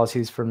alarms and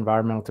policies for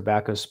environmental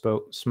tobacco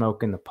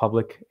smoke in the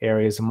public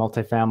areas of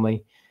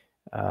multifamily.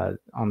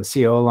 On the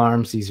CO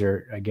alarms, these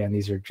are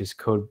just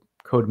code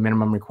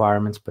minimum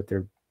requirements, but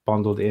they're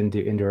bundled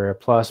into Indoor Air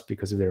Plus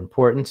because of their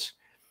importance.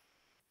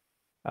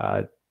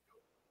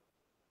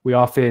 We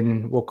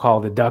often will call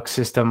the duct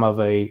system of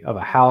a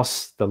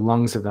house the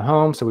lungs of the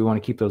home. So we want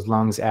to keep those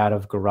lungs out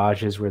of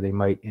garages where they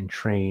might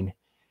entrain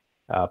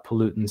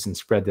pollutants and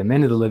spread them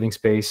into the living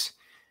space.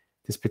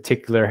 This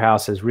particular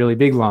house has really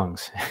big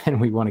lungs, and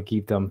we want to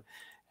keep them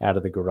out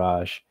of the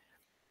garage.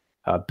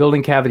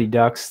 Building cavity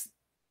ducts,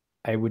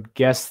 I would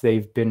guess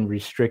they've been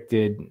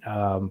restricted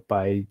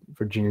by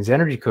Virginia's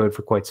energy code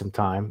for quite some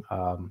time.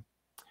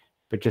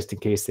 But just in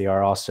case, they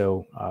are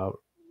also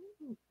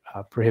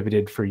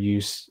prohibited for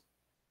use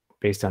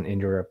based on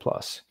Indoor Air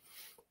Plus.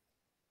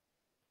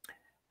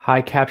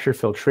 High capture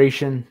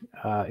filtration,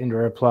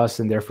 Indoor Air Plus,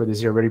 and therefore the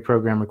Zero Ready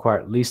program require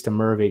at least a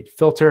MERV 8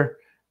 filter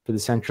for the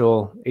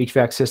central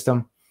HVAC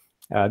system.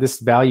 This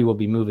value will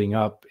be moving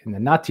up in the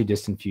not too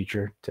distant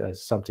future to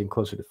something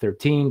closer to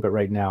 13, but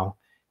right now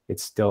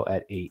it's still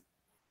at 8.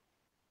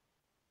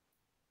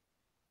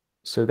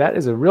 So that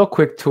is a real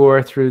quick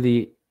tour through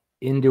the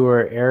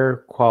indoor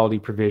air quality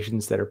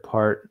provisions that are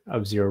part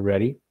of Zero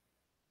Ready.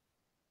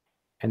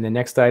 And the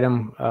next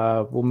item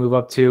we'll move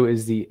up to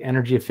is the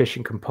energy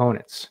efficient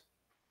components.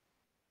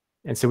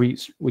 And so we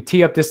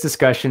tee up this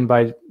discussion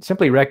by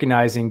simply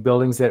recognizing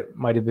buildings that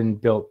might have been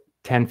built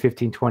 10,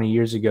 15, 20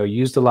 years ago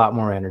used a lot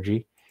more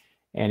energy.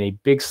 And a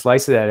big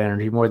slice of that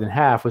energy, more than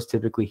half, was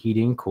typically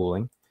heating and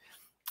cooling.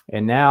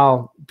 And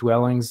now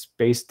dwellings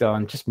based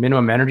on just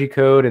minimum energy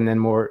code and then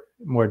more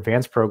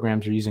advanced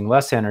programs are using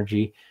less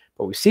energy.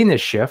 But we've seen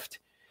this shift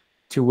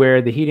to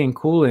where the heating and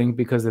cooling,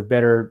 because of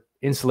better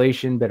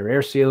insulation, better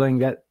air sealing,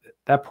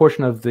 that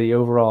portion of the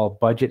overall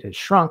budget has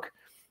shrunk.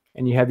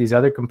 And you have these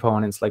other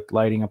components like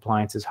lighting,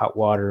 appliances, hot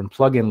water, and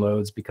plug-in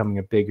loads becoming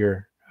a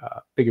bigger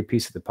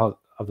piece of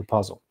the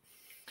puzzle.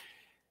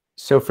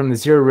 So from the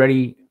Zero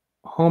Ready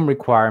home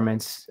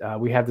requirements,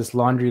 we have this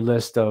laundry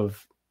list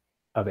of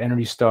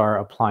Energy Star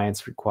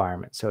appliance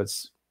requirements. So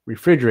it's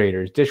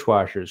refrigerators,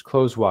 dishwashers,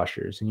 clothes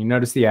washers, and you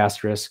notice the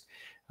asterisk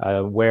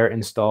where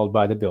installed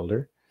by the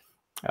builder.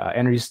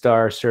 Energy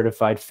Star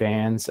certified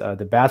fans.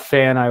 The bath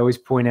fan, I always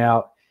point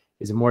out,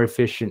 is a more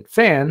efficient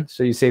fan,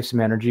 so you save some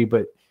energy,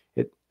 but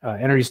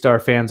Energy Star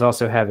fans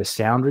also have a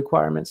sound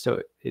requirement,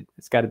 so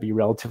it's got to be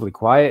relatively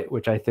quiet,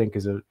 which I think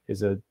is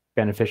a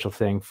beneficial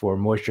thing for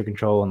moisture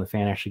control and the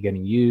fan actually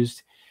getting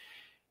used.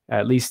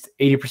 At least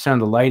 80% of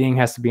the lighting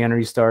has to be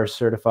Energy Star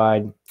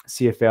certified,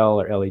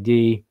 CFL or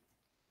LED.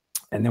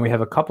 And then we have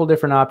a couple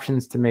different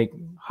options to make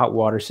hot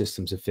water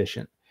systems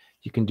efficient.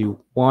 You can do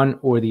one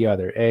or the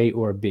other, A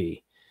or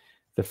B.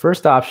 The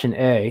first option,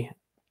 A,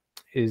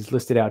 is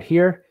listed out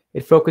here.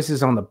 It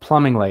focuses on the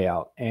plumbing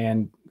layout.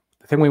 And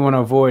the thing we want to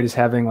avoid is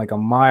having like a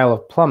mile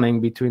of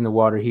plumbing between the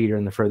water heater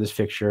and the furthest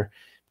fixture,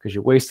 because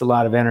you waste a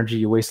lot of energy,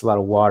 you waste a lot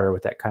of water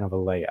with that kind of a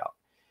layout.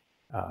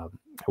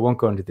 I won't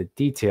go into the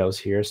details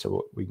here,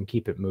 so we can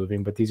keep it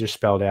moving, but these are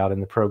spelled out in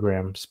the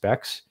program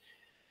specs.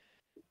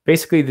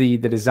 Basically, the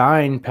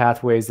design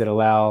pathways that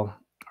allow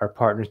our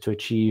partners to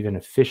achieve an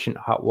efficient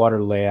hot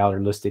water layout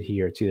are listed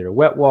here. It's either a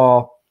wet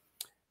wall,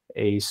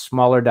 a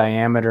smaller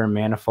diameter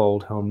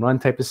manifold home run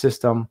type of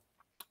system,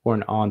 or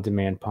an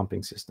on-demand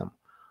pumping system.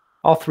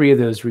 All three of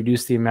those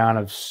reduce the amount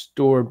of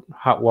stored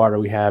hot water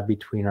we have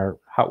between our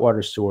hot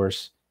water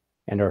source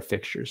and our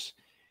fixtures.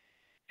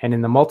 And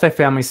in the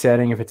multifamily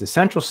setting, if it's a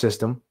central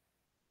system,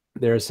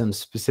 there are some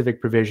specific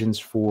provisions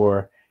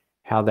for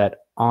how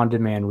that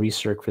on-demand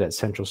recirc for that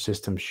central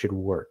system should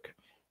work.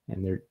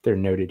 And they're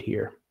noted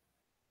here.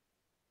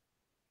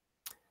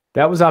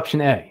 That was option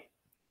A.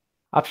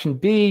 Option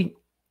B,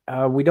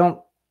 we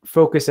don't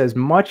focus as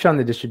much on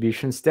the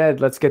distribution.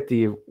 Instead, let's get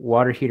the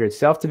water heater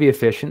itself to be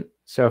efficient.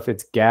 So if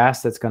it's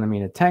gas, that's going to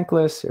mean a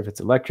tankless. If it's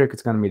electric,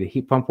 it's going to be the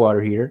heat pump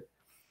water heater.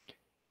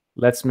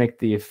 Let's make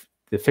the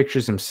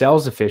fixtures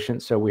themselves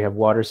efficient. So we have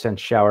water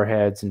sense shower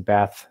heads and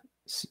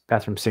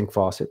bathroom sink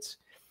faucets.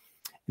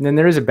 And then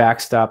there is a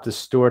backstop. The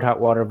stored hot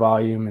water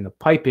volume and the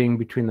piping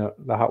between the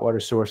hot water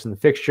source and the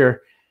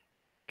fixture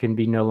can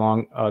be no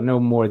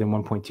more than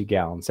 1.2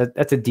 gallons.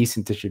 That's a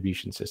decent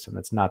distribution system.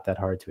 That's not that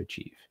hard to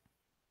achieve.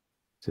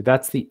 So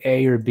that's the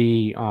A or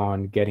B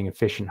on getting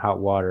efficient hot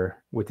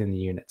water within the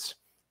units.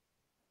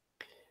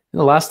 And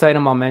the last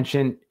item I'll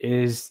mention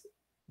is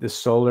the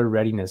solar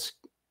readiness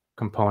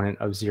component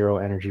of zero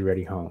energy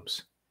ready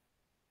homes.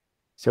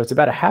 So it's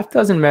about a half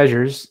dozen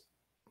measures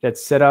that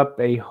set up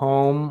a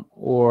home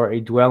or a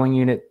dwelling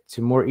unit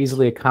to more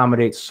easily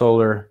accommodate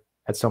solar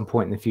at some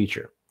point in the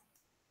future.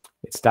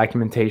 It's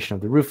documentation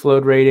of the roof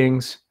load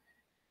ratings.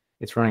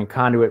 It's running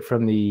conduit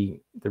from the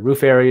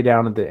roof area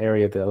down to the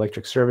area of the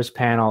electric service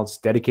panel. It's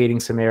dedicating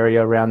some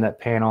area around that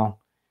panel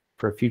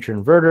for a future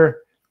inverter.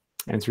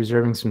 And it's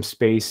reserving some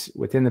space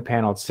within the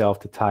panel itself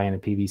to tie in a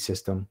PV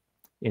system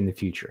in the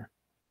future.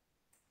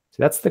 So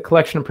that's the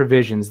collection of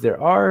provisions.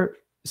 There are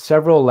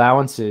several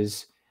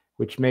allowances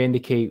which may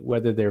indicate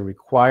whether they're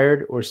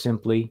required or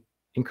simply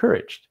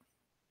encouraged.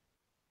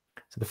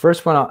 So the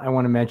first one I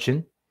want to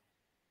mention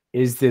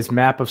is this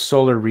map of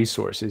solar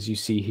resources you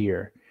see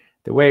here.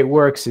 The way it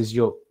works is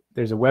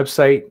there's a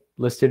website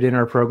listed in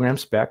our program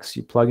specs.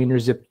 You plug in your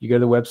you go to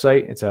the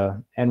website. It's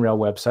a NREL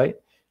website.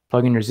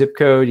 Plug in your zip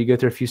code. You go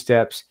through a few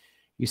steps.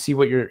 You see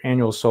what your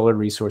annual solar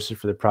resources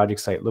for the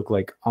project site look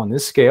like on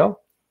this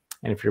scale.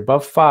 And if you're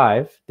above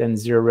 5, then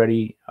zero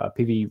ready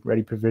PV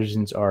ready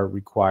provisions are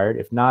required.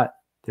 If not,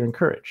 they're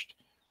encouraged.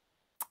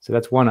 So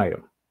that's one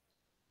item.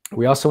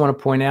 We also want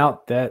to point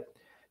out that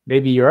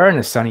maybe you are in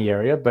a sunny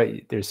area, but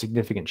there's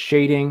significant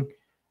shading,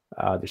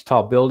 there's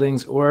tall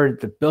buildings, or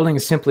the building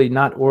is simply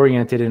not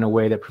oriented in a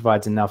way that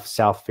provides enough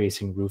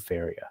south-facing roof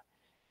area.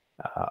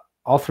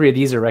 All three of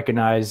these are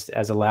recognized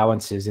as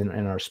allowances in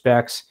our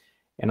specs.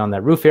 And on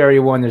that roof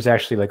area one, there's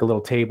actually like a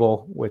little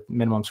table with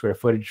minimum square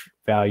footage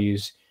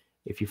values.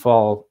 If you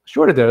fall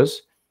short of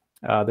those,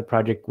 the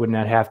project would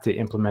not have to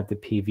implement the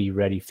PV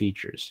ready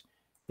features.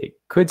 It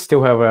could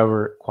still,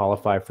 however,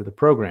 qualify for the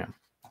program.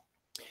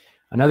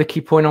 Another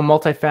key point on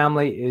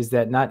multifamily is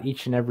that not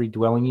each and every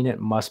dwelling unit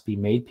must be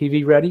made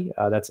PV ready.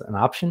 That's an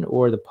option,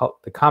 or the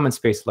common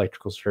space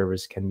electrical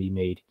service can be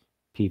made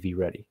PV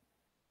ready.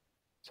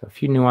 So a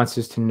few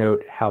nuances to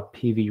note how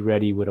PV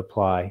ready would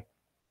apply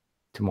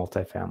to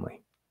multifamily.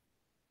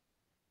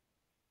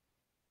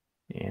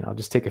 And I'll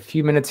just take a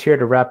few minutes here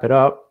to wrap it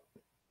up.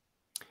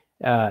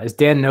 As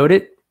Dan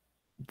noted,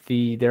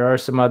 there are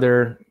some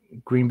other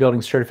green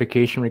building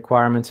certification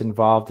requirements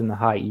involved in the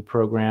HIEE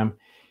program.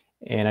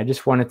 And I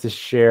just wanted to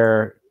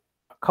share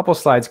a couple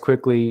slides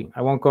quickly.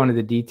 I won't go into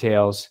the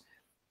details,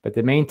 but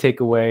the main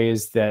takeaway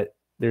is that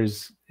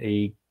there's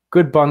a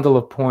good bundle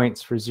of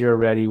points for Zero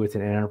Ready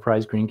within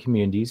Enterprise Green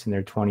Communities in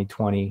their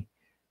 2020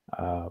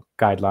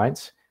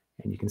 guidelines.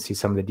 And you can see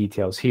some of the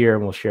details here,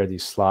 and we'll share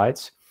these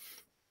slides.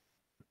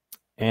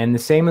 And the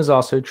same is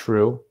also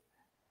true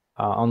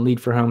on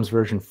Lead for Homes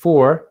version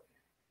 4.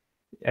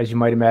 As you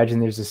might imagine,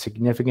 there's a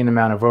significant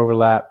amount of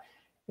overlap.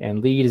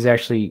 And LEED has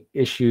actually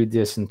issued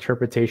this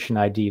interpretation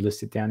ID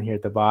listed down here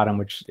at the bottom,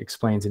 which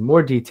explains in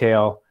more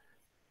detail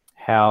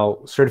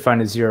how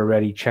certifying as Zero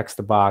Ready checks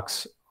the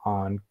box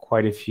on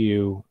quite a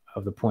few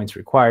of the points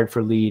required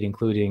for LEED,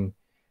 including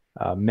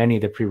many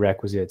of the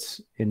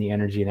prerequisites in the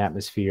energy and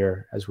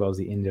atmosphere, as well as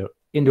the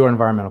indoor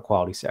environmental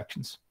quality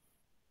sections.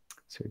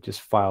 So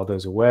just file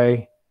those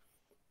away.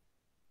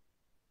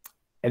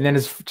 And then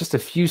it's just a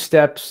few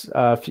steps,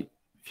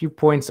 few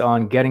points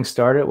on getting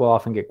started. We'll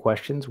often get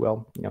questions.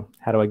 Well,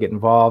 how do I get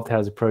involved? How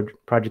does a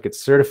project get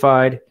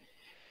certified?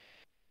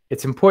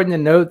 It's important to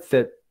note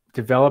that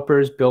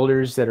developers,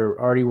 builders that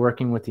are already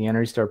working with the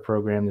Energy Star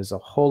program, there's a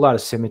whole lot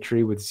of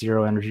symmetry with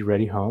Zero Energy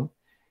Ready Home.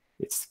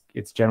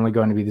 It's generally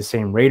going to be the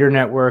same radar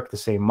network, the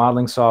same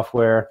modeling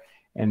software,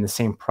 and the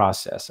same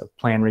process of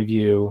plan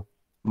review,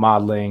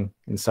 modeling,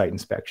 and site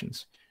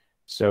inspections.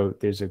 So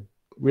there's a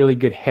really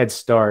good head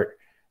start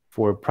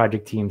for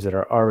project teams that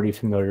are already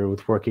familiar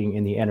with working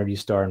in the Energy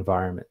Star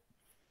environment.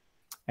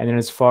 And then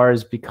as far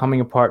as becoming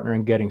a partner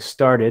and getting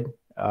started,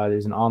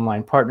 there's an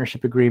online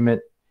partnership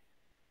agreement.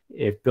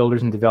 If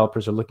builders and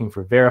developers are looking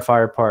for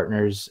verifier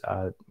partners,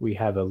 we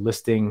have a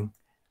listing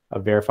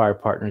of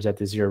verifier partners at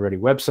the Zero Ready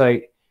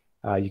website.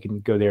 You can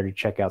go there to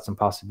check out some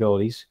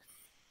possibilities.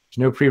 There's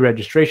no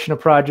pre-registration of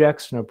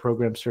projects, no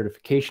program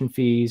certification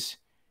fees.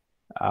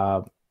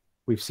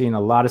 We've seen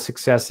a lot of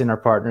success in our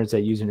partners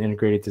that use an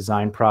integrated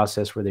design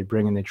process where they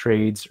bring in the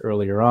trades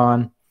earlier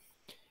on.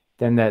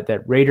 Then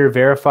that rater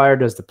verifier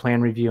does the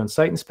plan review and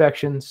site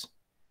inspections.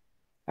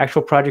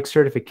 Actual project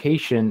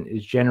certification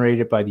is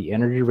generated by the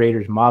Energy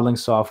Rater's modeling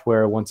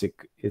software once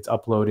it's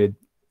uploaded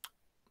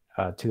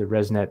to the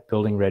ResNet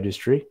building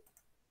registry.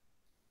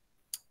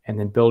 And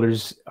then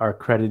builders are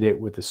credited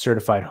with the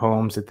certified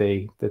homes that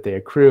they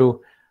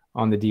accrue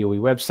on the DOE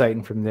website.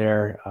 And from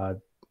there,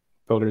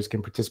 builders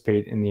can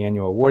participate in the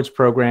annual awards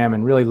program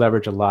and really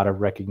leverage a lot of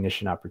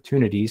recognition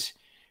opportunities.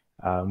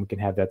 We can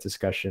have that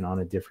discussion on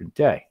a different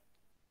day.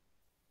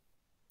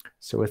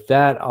 So with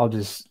that, I'll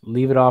just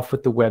leave it off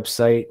with the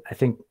website. I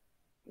think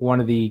one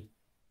of the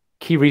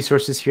key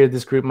resources here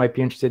this group might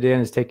be interested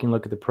in is taking a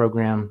look at the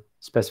program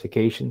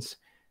specifications.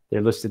 They're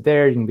listed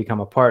there. You can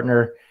become a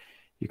partner.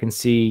 You can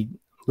see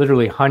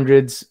literally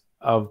hundreds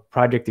of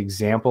project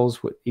examples.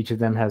 Each of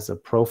them has a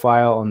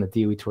profile on the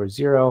DOE Towards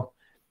Zero,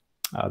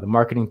 the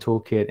marketing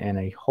toolkit, and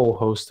a whole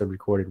host of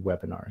recorded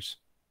webinars.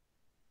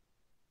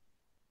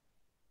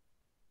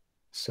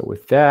 So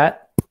with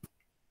that,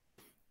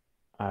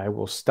 I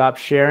will stop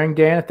sharing,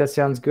 Dan, if that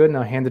sounds good, and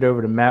I'll hand it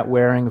over to Matt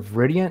Waring of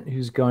Viridiant,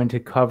 who's going to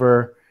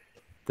cover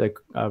the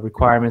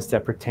requirements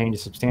that pertain to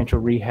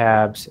substantial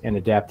rehabs and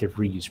adaptive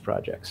reuse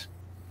projects.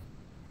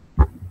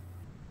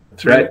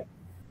 That's right.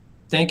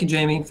 Thank you,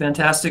 Jamie.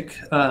 Fantastic.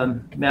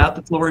 Matt,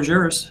 the floor is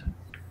yours.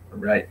 All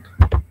right.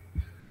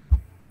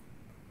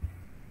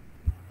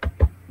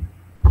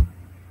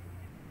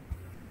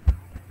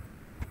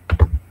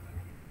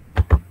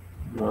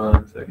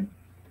 One second.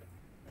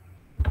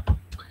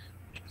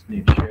 Just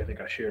need to share. I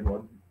think I shared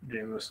while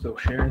Jamie was still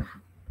sharing.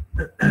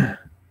 Okay.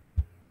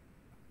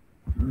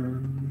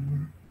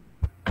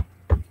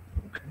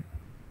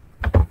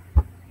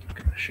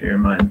 Gonna share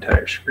my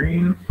entire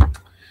screen,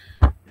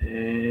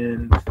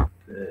 and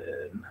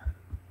then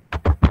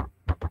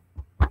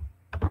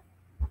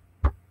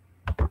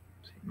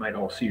you might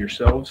all see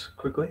yourselves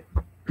quickly.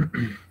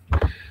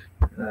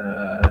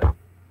 All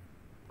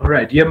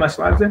right. Do you have my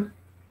slides then?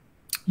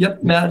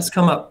 Yep, Matt has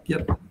come up.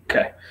 Yep.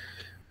 Okay.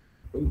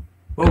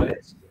 Oh,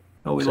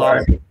 oh, we Sorry.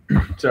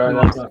 lost. Sorry,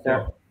 that's my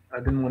fault. I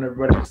didn't want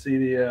everybody to see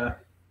the.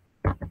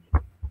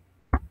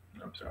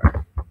 I'm sorry.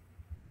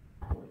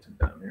 What's it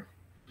down here?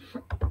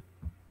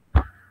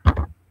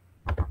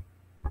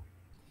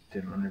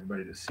 Didn't want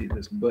everybody to see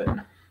this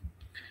button.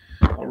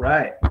 All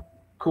right.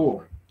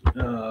 Cool.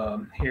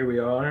 Here we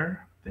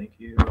are. Thank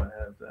you. I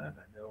have that.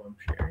 I know I'm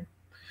sharing.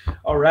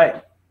 All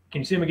right.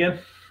 Can you see them again?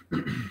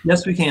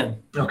 Yes, we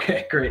can.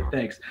 Okay, great.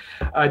 Thanks.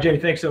 Jamie,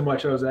 thanks so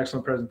much. That was an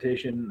excellent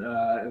presentation.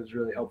 It was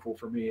really helpful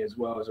for me as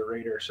well as a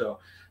rater. So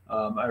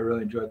I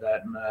really enjoyed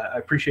that. And I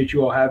appreciate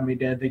you all having me,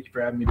 Dan. Thank you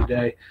for having me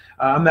today.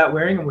 I'm Matt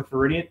Waring. I'm with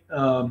Viridiant.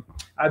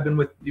 I've been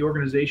with the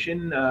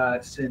organization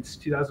since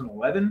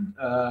 2011.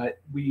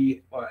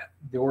 The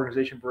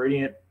organization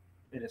Viridiant,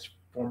 in its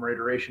former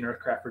iteration,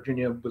 Earthcraft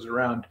Virginia, was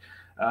around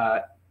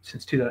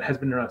has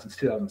been around since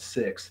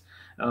 2006.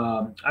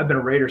 I've been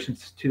a rater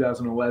since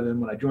 2011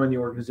 when I joined the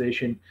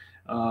organization.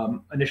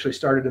 Initially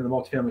started in the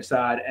multifamily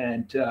side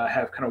and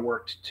have kind of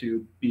worked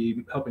to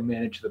be helping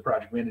manage the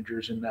project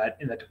managers in that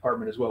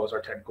department, as well as our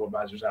technical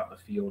advisors out in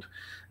the field.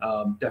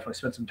 Definitely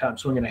spent some time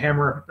swinging a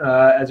hammer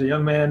as a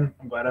young man.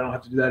 I'm glad I don't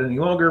have to do that any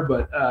longer,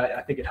 but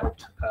I think it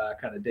helped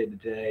kind of day to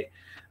day.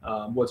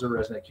 Was a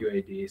ResNet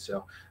QAD,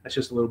 so that's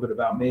just a little bit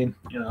about me.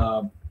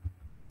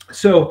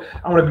 So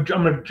I'm going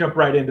to jump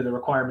right into the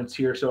requirements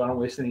here, so I don't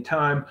waste any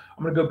time.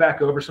 I'm going to go back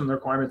over some of the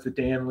requirements that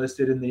Dan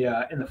listed in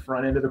the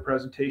front end of the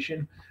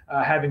presentation,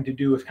 having to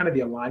do with kind of the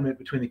alignment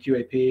between the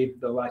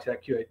QAP, the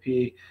LIHTC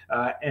QAP,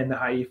 and the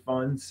HIEE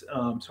funds.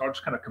 So I'll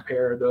just kind of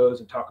compare those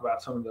and talk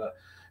about some of the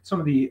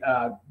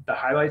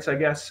highlights, I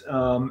guess,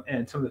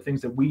 and some of the things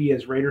that we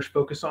as raters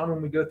focus on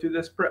when we go through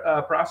this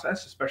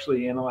process,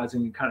 especially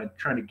analyzing and kind of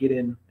trying to get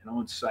in and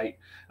on site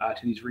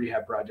to these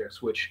rehab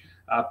projects, which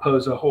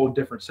pose a whole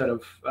different set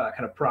of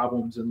kind of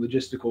problems and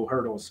logistical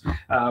hurdles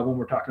when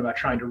we're talking about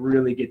trying to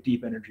really get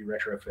deep energy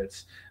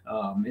retrofits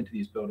into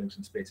these buildings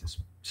and spaces.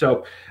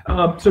 So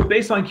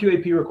baseline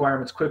QAP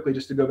requirements, quickly,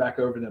 just to go back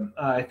over them.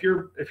 If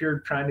you're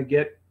trying to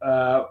get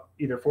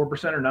either 4% or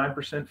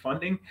 9%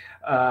 funding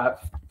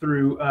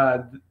through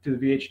to the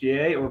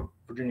VHDA or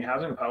Virginia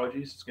Housing,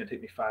 apologies, it's going to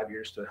take me 5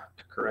 years to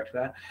correct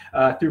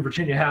that, through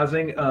Virginia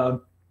Housing,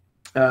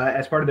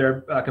 as part of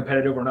their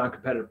competitive or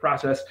non-competitive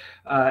process.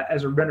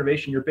 As a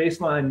renovation, your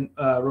baseline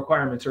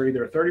requirements are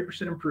either a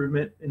 30%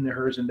 improvement in the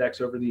HERS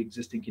index over the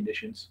existing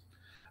conditions.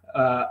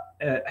 I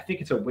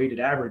think it's a weighted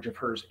average of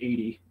HERS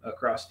 80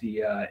 across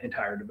the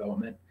entire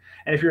development.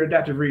 And if you're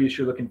adaptive reuse,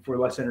 you're looking for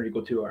less than or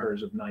equal to a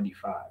HERS of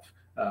 95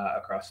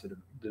 across the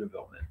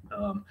development.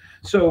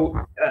 So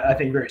I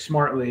think very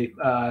smartly,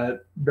 the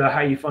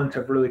HIEE funds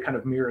have really kind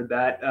of mirrored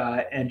that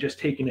and just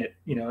taken it,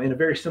 in a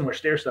very similar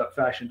stair-step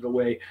fashion to the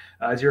way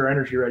Zero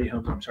Energy Ready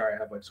homes. I'm sorry, I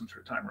have like some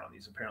sort of timer on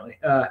these apparently.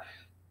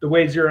 The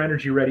way Zero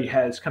Energy Ready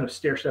has kind of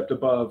stair-stepped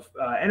above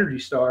Energy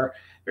Star,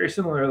 very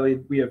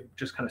similarly, we have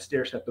just kind of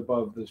stair-stepped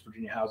above those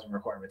Virginia housing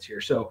requirements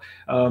here. So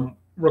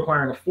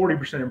requiring a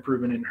 40%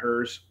 improvement in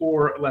HERS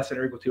or less than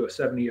or equal to a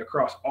 70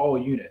 across all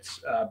units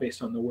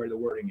based on where the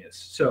wording is.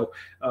 So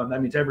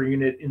that means every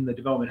unit in the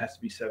development has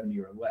to be 70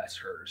 or less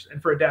HERS.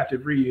 And for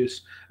adaptive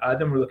reuse,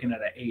 then we're looking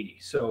at an 80.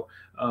 So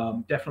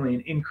definitely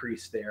an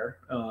increase there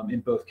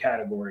in both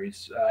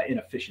categories in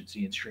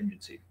efficiency and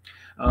stringency.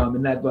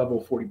 And that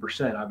level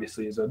 40%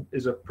 obviously is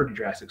a pretty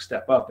drastic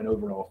step up in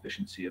overall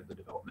efficiency of the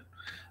development.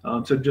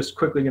 So just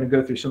quickly going to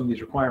go through some of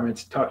these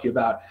requirements, talk to you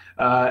about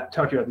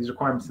these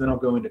requirements, then I'll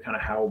go into kind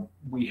of how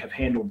we have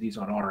handled these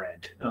on our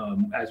end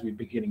as we've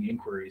been getting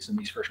inquiries in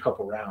these first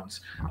couple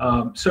rounds.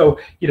 So,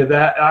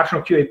 that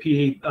optional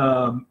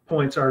QAP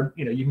points are,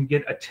 you can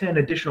get 10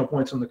 additional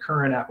points on the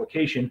current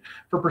application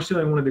for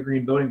pursuing one of the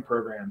green building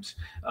programs.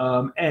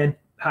 And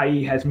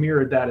HIEE has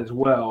mirrored that as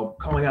well,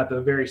 calling out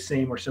the very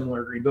same or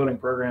similar green building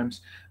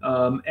programs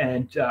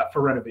and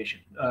for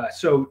renovation.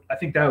 So I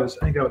think that was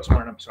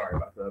smart. I'm sorry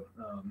about the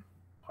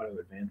auto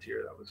advance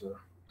here. That was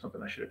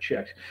something I should have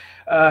checked.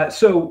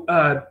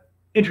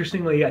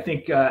 Interestingly, I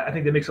think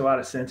that makes a lot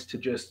of sense to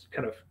just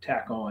kind of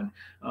tack on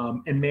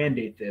and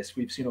mandate this.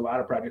 We've seen a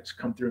lot of projects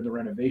come through in the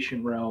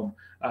renovation realm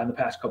in the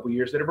past couple of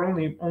years that are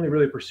only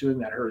really pursuing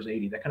that HERS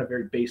 80, that kind of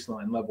very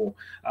baseline level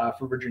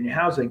for Virginia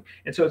housing.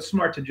 And so it's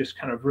smart to just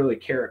kind of really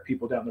carrot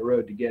people down the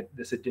road to get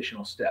this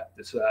additional step,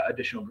 this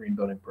additional green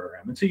building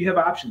program. And so you have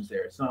options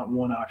there. It's not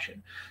one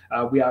option.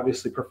 We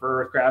obviously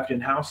prefer Earthcraft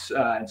in-house,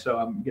 and so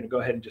I'm going to go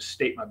ahead and just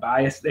state my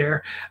bias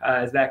there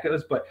as that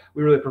goes. But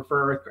we really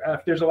prefer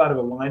Earthcraft. There's a lot of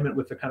alignment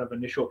with the kind of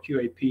initial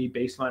QAP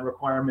baseline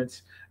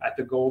requirements at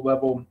the gold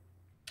level.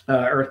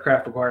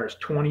 Earthcraft requires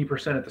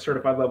 20% at the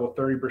certified level,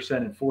 30%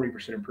 and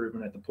 40%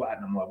 improvement at the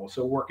platinum level.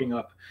 So working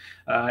up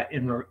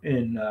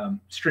in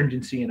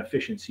stringency and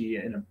efficiency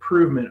and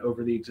improvement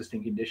over the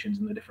existing conditions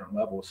in the different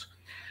levels.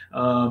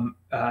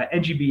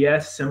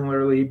 NGBS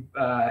similarly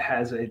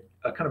has a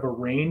kind of a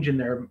range in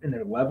their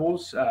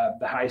levels,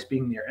 the highest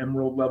being their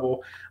emerald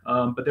level,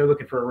 but they're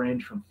looking for a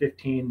range from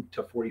 15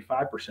 to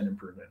 45%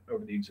 improvement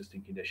over the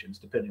existing conditions,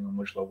 depending on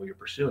which level you're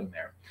pursuing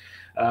there.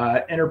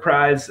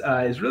 Enterprise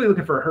is really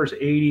looking for a HERS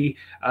 80.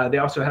 They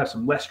also have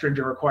some less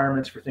stringent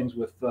requirements for things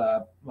with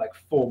like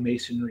full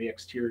masonry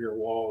exterior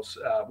walls,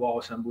 wall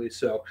assemblies.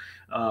 So,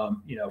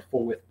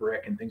 full width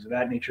brick and things of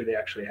that nature. They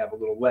actually have a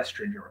little less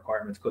stringent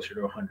requirements, closer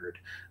to 100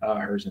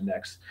 HERS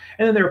index.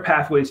 And then there are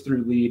pathways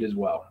through LEED as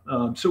well.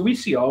 So we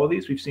see all of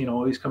these. We've seen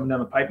all of these coming down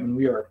the pipe, and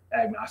we are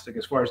agnostic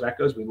as far as that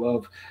goes. We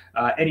love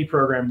any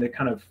program that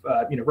kind of,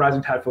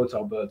 rising tide floats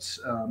all boats.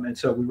 And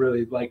so we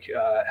really like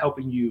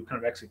helping you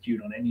kind of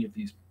execute on any of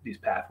these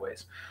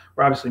pathways.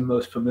 We're obviously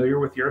most familiar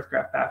with the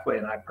Earthcraft pathway,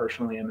 and I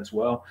personally am as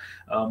well.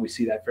 We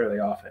see that fairly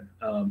often.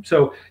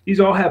 So these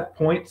all have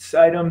points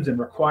items and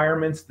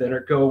requirements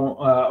that go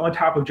on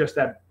top of just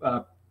that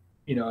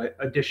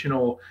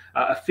additional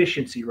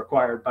efficiency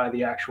required by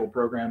the actual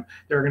program.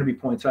 There are going to be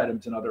points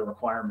items and other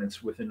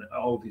requirements within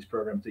all of these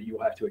programs that you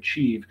will have to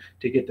achieve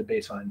to get the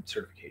baseline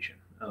certification.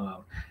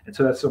 And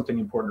so that's something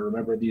important to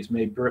remember. These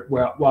may,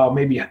 while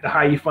maybe the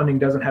HIEE funding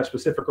doesn't have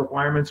specific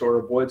requirements or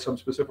avoid some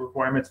specific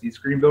requirements, these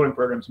green building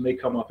programs may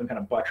come up and kind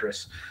of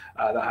buttress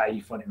the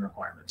HIEE funding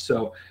requirements.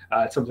 So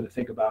it's something to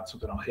think about,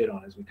 something I'll hit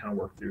on as we kind of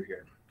work through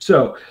here.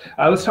 So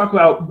let's talk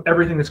about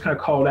everything that's kind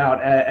of called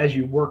out as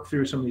you work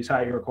through some of these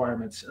HIEE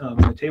requirements in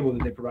the table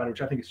that they provided,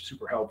 which I think is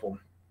super helpful.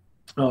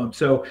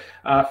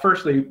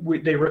 Firstly,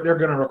 they're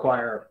going to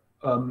require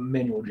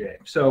manual J.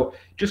 So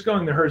just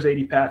going the HERS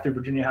 80 path through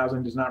Virginia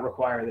Housing does not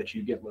require that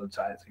you get load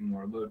sizing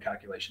or load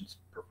calculations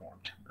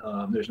performed.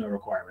 There's no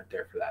requirement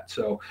there for that.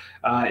 So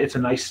it's a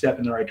nice step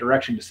in the right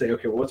direction to say,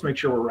 okay, well, let's make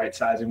sure we're right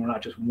sizing. We're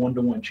not just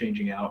one-to-one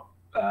changing out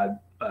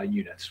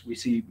units. We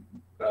see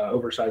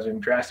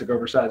drastic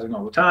oversizing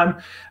all the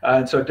time.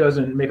 And so it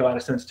doesn't make a lot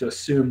of sense to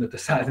assume that the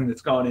sizing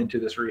that's gone into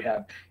this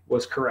rehab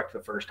was correct the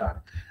first time.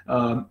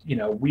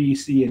 We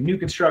see in new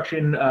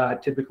construction,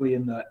 typically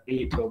in the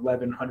 8 to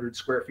 1,100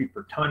 square feet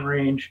per ton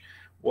range.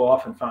 We'll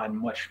often find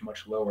much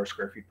lower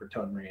square feet per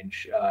ton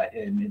range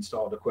in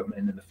installed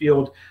equipment in the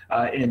field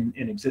in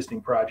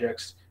existing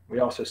projects. We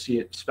also see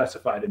it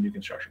specified in new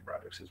construction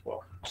projects as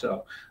well.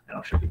 So, and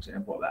I'll show you an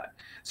example of that.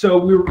 So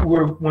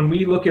when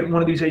we look at one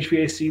of these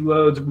HVAC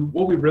loads,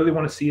 what we really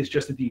want to see is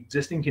just that the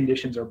existing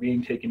conditions are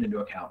being taken into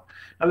account.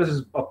 Now, this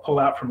is a pull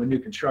out from a new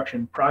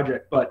construction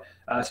project, but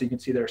so you can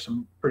see there are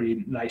some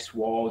pretty nice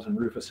walls and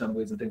roof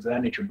assemblies and things of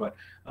that nature. But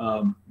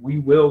we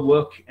will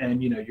look,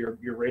 and your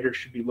raters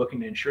should be looking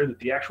to ensure that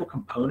the actual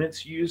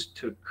components used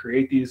to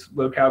create these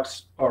load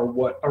calcs are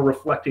what are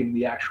reflecting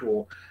the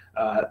actual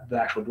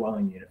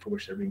dwelling unit for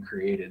which they're being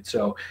created.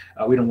 So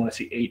we don't want to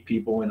see 8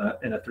 people in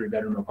a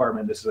 3-bedroom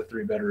apartment. This is a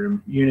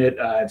 3-bedroom unit,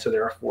 and so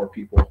there are 4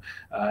 people,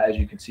 as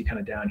you can see kind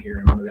of down here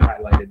in one of the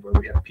highlighted where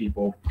we have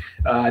people.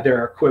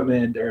 There are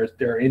equipment, there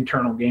are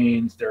internal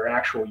gains, there are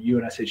actual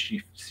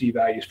UNSHGC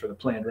values for the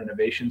planned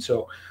renovation.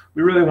 So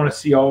we really want to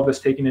see all of this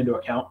taken into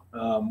account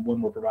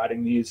when we're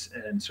providing these,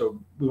 and so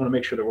we want to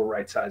make sure that we're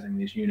right sizing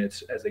these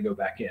units as they go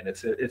back in.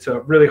 It's a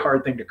really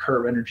hard thing to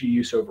curb energy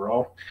use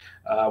overall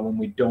when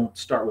we don't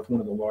start with one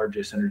of the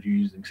largest energy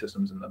using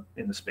systems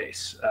in the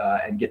space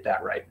and get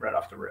that right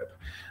off the rip.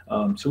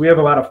 So we have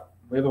a lot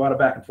of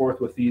back and forth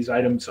with these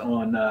items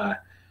on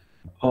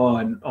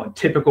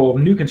typical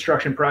new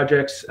construction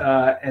projects,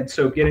 and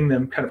so getting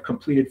them kind of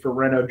completed for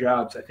reno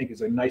jobs, I think,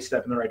 is a nice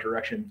step in the right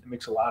direction. It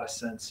makes a lot of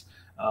sense,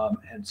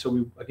 and so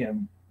we,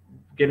 again,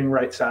 getting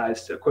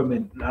right-sized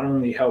equipment not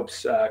only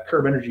helps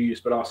curb energy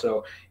use, but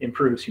also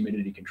improves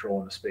humidity control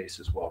in the space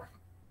as well.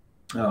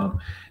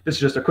 This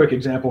is just a quick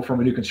example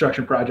from a new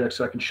construction project,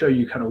 so I can show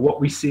you kind of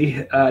what we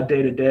see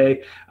day to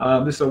day.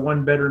 This is a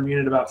 1-bedroom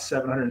unit, about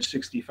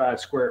 765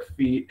 square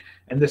feet,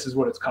 and this is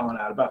what it's calling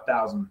out, about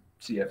 1,000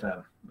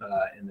 CFM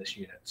in this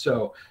unit.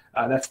 So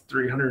that's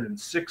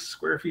 306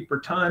 square feet per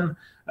ton,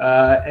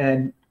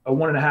 and a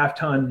 1.5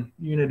 ton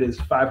unit is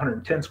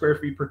 510 square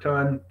feet per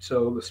ton.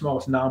 So the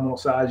smallest nominal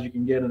size you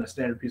can get in a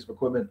standard piece of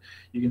equipment,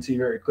 you can see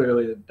very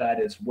clearly that that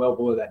is well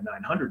below that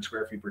 900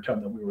 square feet per ton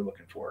that we were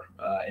looking for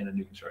in a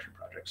new construction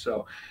project.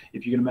 So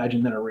if you can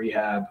imagine then a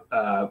rehab,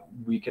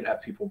 we could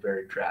have people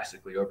very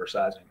drastically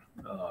oversizing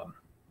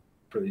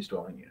for these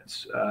dwelling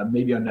units,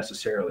 maybe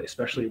unnecessarily,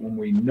 especially when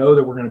we know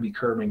that we're going to be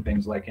curbing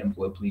things like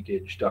envelope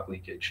leakage, duct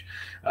leakage,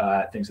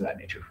 things of that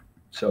nature.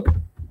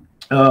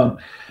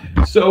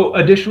 So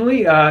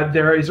additionally,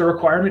 there is a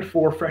requirement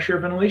for fresh air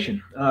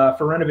ventilation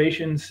for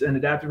renovations and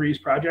adaptive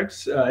reuse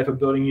projects. If a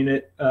building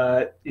unit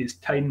is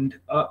tightened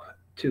up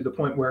to the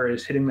point where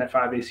it's hitting that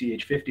 5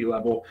 ASNH 50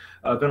 level,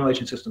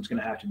 ventilation system is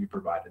going to have to be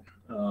provided.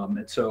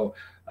 And so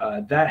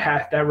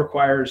that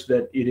requires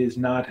that it is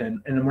not,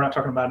 and we're not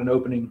talking about an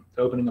opening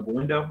of a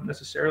window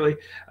necessarily.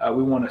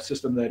 We want a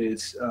system that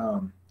is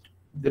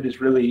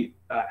really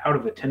out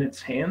of the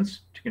tenant's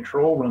hands to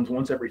control, runs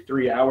once every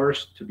 3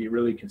 hours to be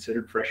really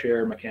considered fresh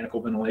air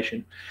mechanical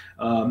ventilation,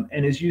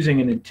 and is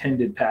using an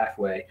intended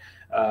pathway.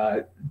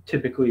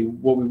 Typically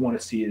what we want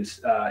to see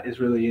is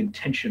really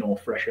intentional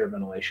fresh air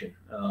ventilation.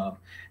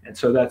 And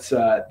so that's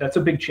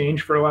a big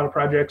change for a lot of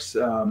projects.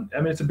 I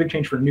mean, it's a big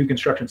change for new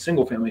construction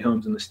single family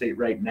homes in the state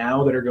right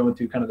now that are going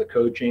through kind of the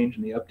code change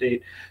and the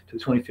update to the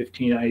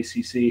 2015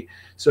 IACC.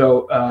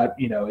 So,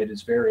 it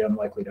is very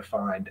unlikely to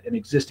find an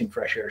existing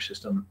fresh air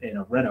system in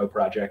a reno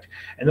project.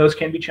 And those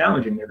can be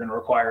challenging. They're going to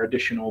require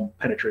additional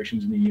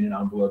penetrations in the unit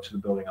envelopes, the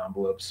building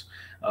envelopes.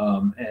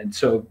 And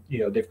so,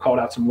 they've called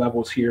out some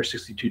levels here,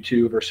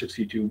 62.2 versus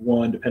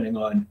 62.1, depending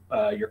on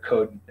your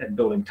code and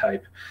building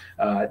type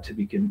to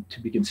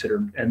be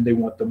considered. And they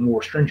want the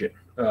more stringent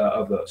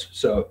of those,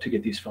 so to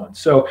get these funds.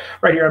 So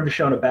right here, I'm just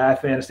showing a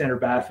bath fan, a standard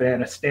bath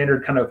fan, a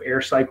standard kind of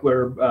air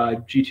cycler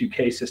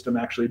G2K system,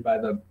 actually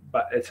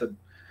it's an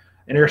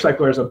air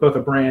cycler is both a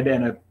brand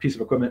and a piece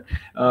of equipment.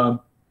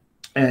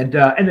 And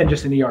then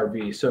just an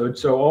ERV.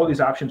 So all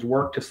these options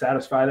work to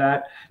satisfy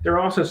that. There are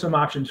also some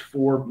options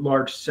for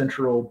large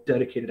central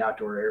dedicated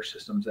outdoor air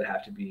systems that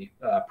have to be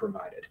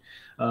provided.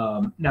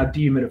 Now,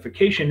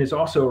 dehumidification is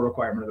also a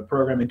requirement of the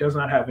program. It does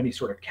not have any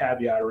sort of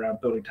caveat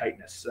around building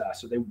tightness.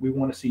 So we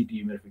want to see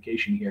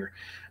dehumidification here.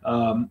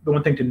 The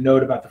one thing to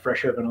note about the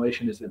fresh air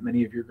ventilation is that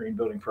many of your green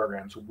building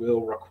programs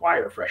will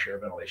require fresh air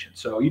ventilation.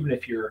 So even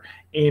if you're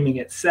aiming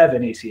at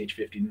 7 ASNH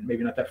 50,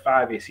 maybe not that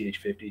 5 ASNH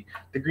 50,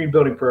 the green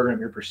building program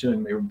you're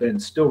pursuing may then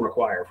still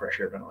require fresh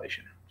air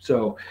ventilation.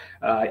 So,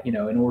 in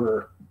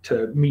order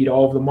to meet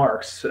all of the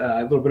marks,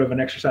 a little bit of an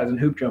exercise in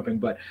hoop jumping,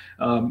 but,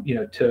 and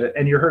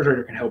your HERS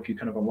rater can help you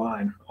kind of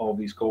align all of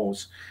these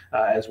goals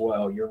as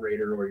well, your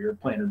rater or your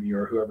plan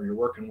reviewer or whoever you're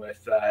working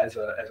with as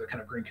a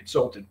kind of green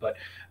consultant. But,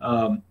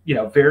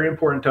 very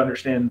important to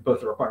understand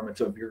both the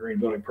requirements of your green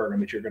building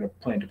program that you're going to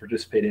plan to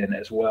participate in,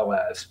 as well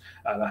as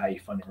the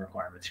HIEE funding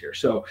requirements here.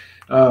 So,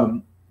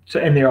 and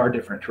they are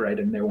different, right?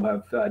 And they will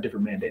have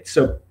different mandates.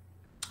 So,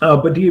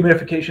 but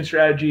dehumidification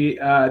strategy,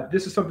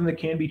 this is something that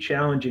can be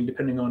challenging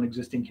depending on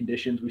existing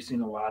conditions. We've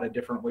seen a lot of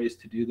different ways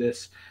to do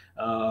this.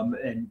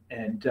 And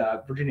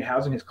Virginia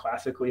Housing has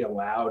classically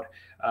allowed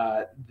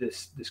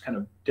this kind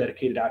of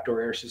dedicated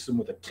outdoor air system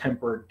with a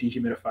tempered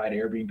dehumidified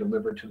air being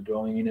delivered to the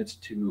dwelling units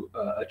to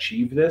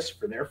achieve this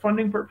for their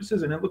funding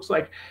purposes. And it looks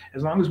like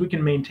as long as we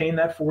can maintain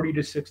that 40 to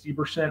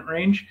 60%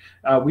 range,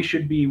 we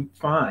should be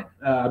fine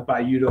by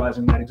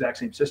utilizing that exact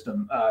same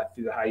system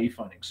through the HIEE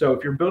funding. So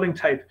if your building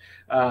type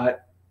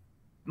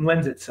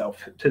lends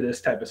itself to this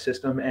type of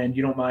system and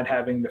you don't mind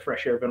having the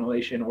fresh air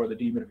ventilation or the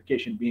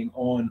dehumidification being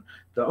on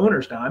the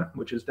owner's dime,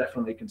 which is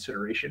definitely a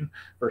consideration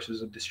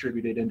versus a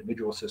distributed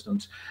individual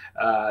systems,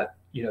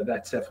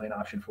 that's definitely an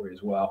option for you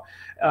as well.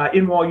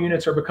 In-wall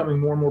units are becoming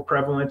more and more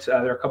prevalent.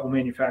 There are a couple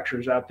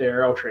manufacturers out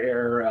there, Ultra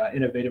Air,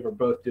 Innovative are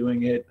both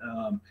doing it.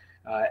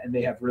 And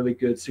they have really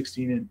good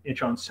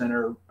 16-inch on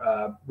center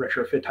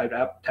retrofit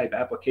type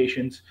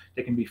applications.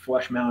 They can be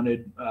flush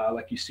mounted,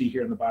 like you see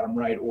here in the bottom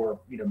right, or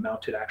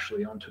mounted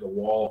actually onto the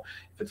wall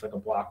if it's like a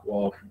block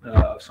wall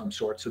of some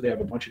sort. So they have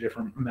a bunch of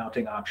different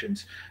mounting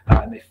options,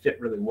 and they fit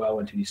really well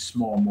into these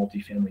small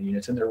multifamily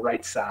units, and they're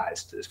right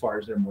sized as far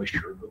as their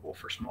moisture removal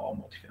for small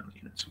multifamily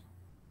units.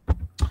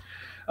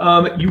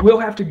 You will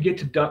have to get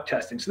to duct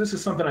testing. So this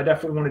is something I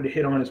definitely wanted to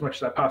hit on as much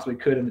as I possibly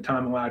could in the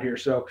time allowed here.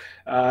 So,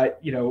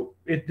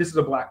 this is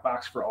a black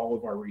box for all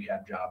of our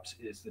rehab jobs,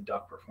 is the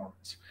duct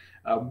performance.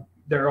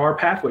 There are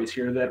pathways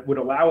here that would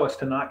allow us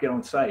to not get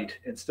on site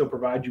and still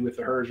provide you with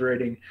the HERS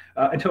rating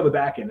until the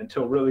back end,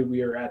 until really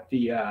we are at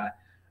the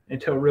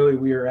until really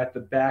we are at the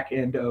back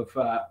end of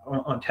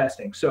on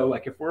testing. So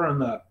like if we're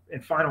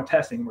in final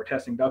testing and we're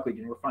testing duct leakage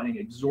and we're finding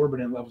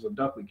exorbitant levels of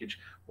duct leakage,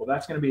 well,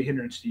 that's going to be a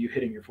hindrance to you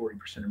hitting your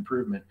 40%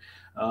 improvement.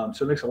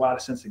 So it makes a lot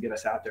of sense to get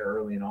us out there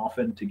early and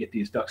often to get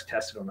these ducts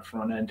tested on the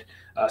front end,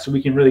 so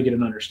we can really get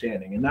an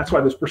understanding. And that's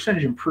why those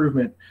percentage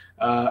improvement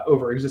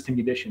over existing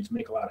conditions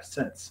make a lot of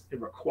sense.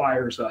 It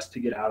requires us to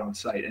get out on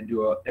site and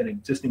do an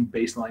existing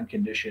baseline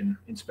condition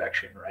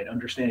inspection, right?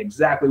 Understand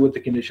exactly what the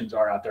conditions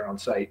are out there on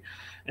site,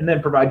 and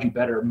then provide you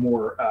better,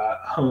 more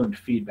honed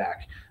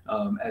feedback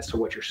as to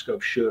what your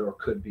scope should or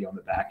could be on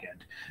the back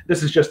end.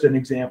 This is just an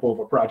example of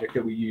a project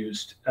that we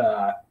used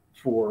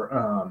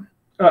or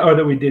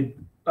that we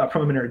did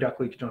preliminary duct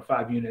leakage on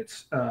 7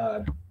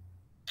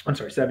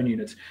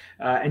 units.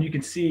 And you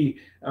can see,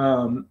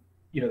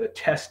 the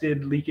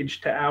tested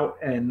leakage to out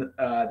and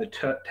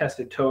the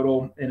tested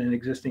total in an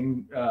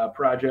existing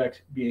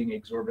project being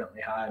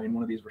exorbitantly high. I mean,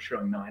 one of these were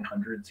showing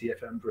 900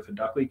 CFMs worth of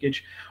duct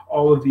leakage.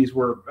 All of these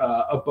were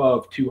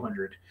above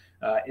 200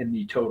 in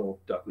the total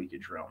duct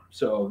leakage realm.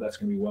 So that's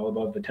going to be well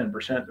above the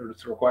 10%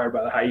 that's required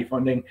by the HIEE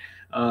funding.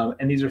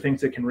 And these are things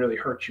that can really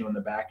hurt you on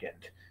the back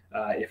end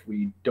if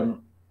we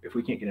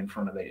can't get in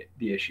front of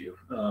the issue.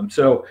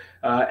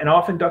 And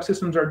often duct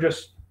systems are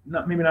just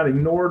maybe not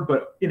ignored,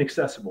 but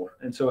inaccessible,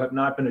 and so have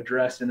not been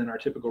addressed. And in our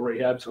typical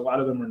rehabs, a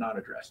lot of them are not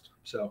addressed.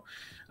 So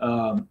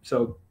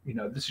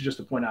this is just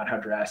to point out how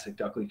drastic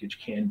duct leakage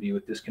can be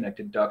with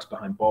disconnected ducts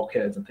behind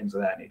bulkheads and things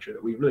of that nature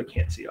that we really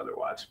can't see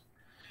otherwise.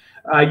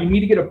 You need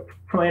to get a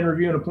plan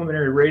review and a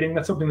preliminary rating.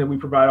 That's something that we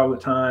provide all the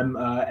time,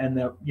 and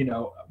that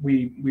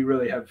we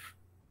really have,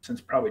 since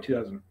probably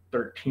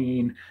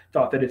 2013,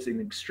 thought that it's an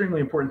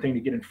extremely important thing to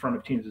get in front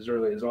of teams as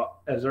early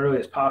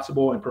as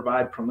possible and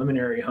provide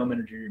preliminary home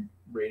energy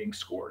rating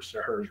scores,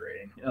 or HERS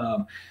rating,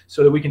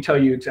 so that we can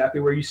tell you exactly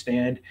where you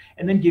stand,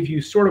 and then give you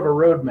sort of a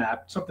roadmap,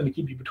 something to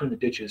keep you between the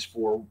ditches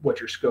for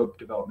what your scope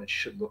development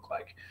should look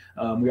like.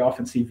 We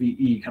often see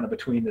VE kind of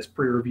between this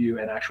pre-review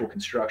and actual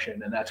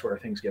construction, and that's where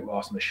things get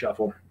lost in the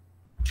shuffle.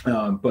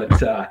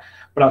 But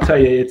I'll tell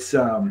you,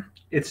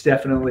 it's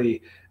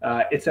definitely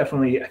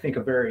I think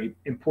a very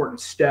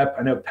important step.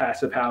 I know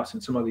Passive House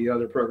and some of the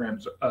other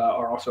programs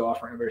are also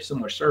offering a very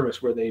similar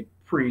service where they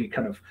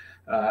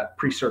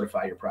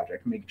pre-certify your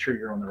project, making sure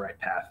you're on the right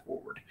path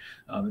forward.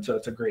 And so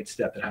it's a great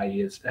step that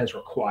HIEE has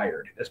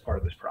required as part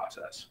of this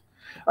process.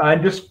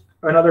 And just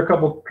another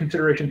couple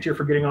considerations here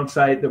for getting on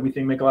site that we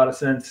think make a lot of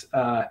sense.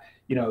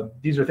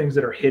 These are things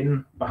that are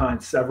hidden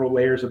behind several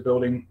layers of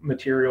building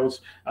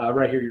materials.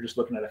 Right here, you're just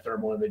looking at a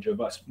thermal image of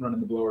us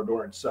running the blower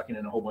door and sucking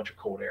in a whole bunch of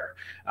cold air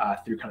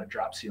through kind of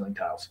drop ceiling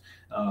tiles.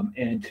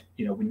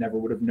 We never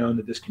would have known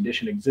that this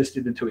condition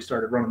existed until we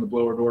started running the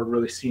blower door,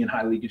 really seeing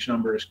high leakage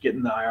numbers,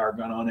 getting the IR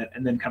gun on it,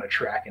 and then kind of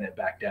tracking it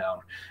back down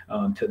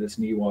to this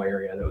knee wall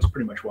area that was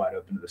pretty much wide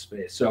open to the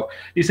space. So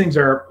these things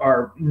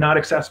are not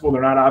accessible.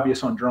 They're not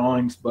obvious on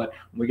drawings, but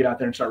when we get out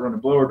there and start running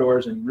blower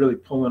doors and really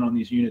pulling on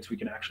these units, we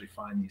can actually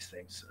find these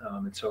things.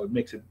 And so it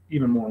makes it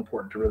even more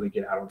important to really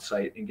get out on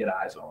site and get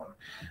eyes on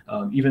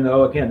them. Even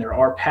though, again, there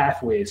are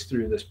pathways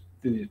through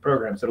these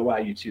programs that allow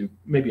you to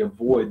maybe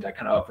avoid that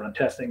kind of upfront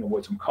testing,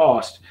 avoid some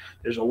cost.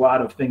 There's a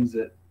lot of things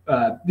that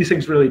these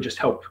things really just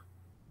help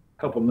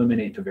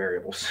eliminate the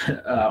variables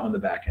on the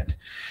back end.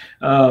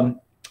 And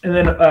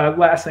then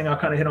last thing I'll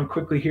kind of hit on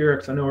quickly here,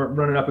 because I know we're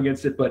running up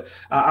against it, but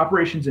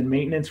operations and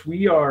maintenance,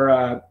 we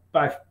are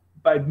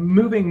by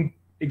moving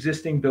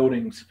existing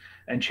buildings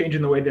and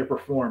changing the way they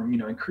perform,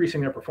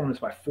 increasing their performance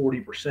by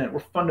 40%, we're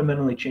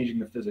fundamentally changing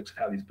the physics of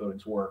how these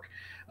buildings work.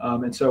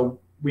 And so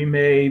we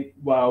may,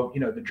 while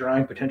the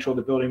drying potential of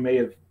the building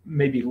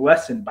may be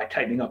lessened by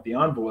tightening up the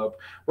envelope,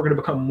 we're going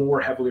to become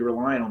more heavily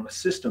reliant on the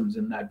systems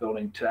in that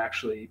building to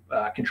actually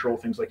control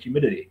things like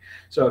humidity.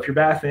 So if your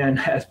bath fan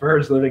has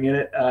birds living in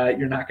it,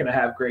 you're not going to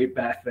have great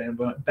bath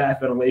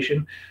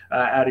ventilation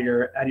out of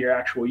your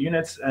actual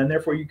units, and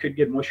therefore you could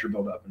get moisture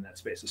buildup in that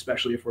space,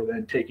 especially if we're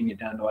then taking it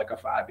down to like a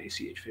 5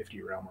 ACH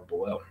 50 realm or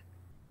below.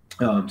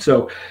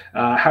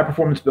 High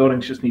performance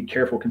buildings just need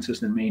careful,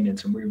 consistent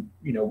maintenance, and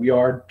we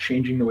are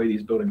changing the way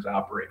these buildings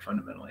operate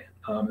fundamentally.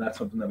 That's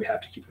something that we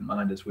have to keep in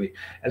mind as we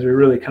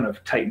really kind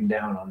of tighten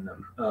down on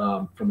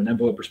them from an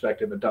envelope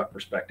perspective, a duct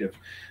perspective.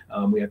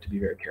 We have to be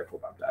very careful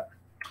about that.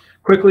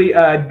 Quickly,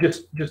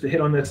 just to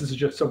hit on this is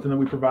just something that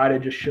we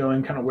provided, just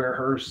showing kind of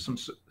where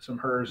some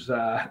HERS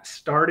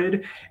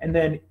started, and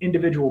then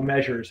individual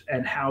measures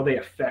and how they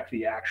affect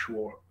the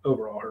actual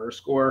overall HERS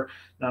score.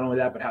 Not only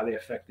that, but how they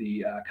affect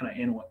the kind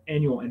of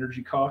annual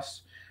energy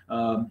costs.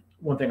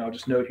 One thing I'll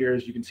just note here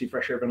is you can see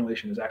fresh air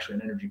ventilation is actually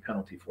an energy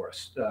penalty for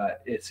us.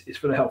 It's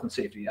for the health and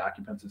safety of the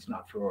occupants. It's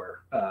not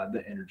for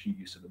the energy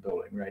use of the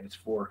building, right? It's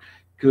for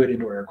good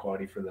indoor air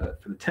quality for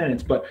the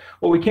tenants. But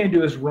what we can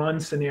do is run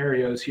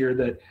scenarios here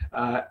that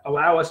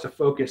allow us to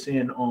focus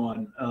in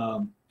on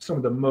some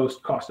of the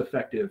most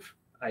cost-effective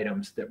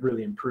items that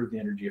really improve the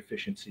energy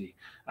efficiency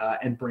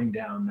and bring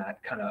down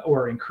that kind of,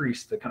 or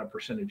increase the kind of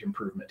percentage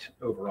improvement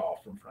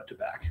overall from front to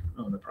back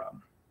on the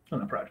problem. on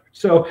the project.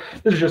 So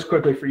this is just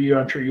quickly for you.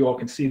 I'm sure you all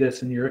can see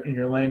this in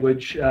your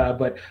language,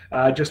 but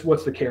just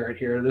what's the carrot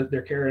here?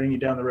 They're carrying you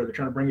down the road. They're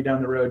trying to bring you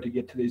down the road to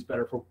get to these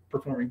better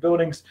performing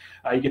buildings.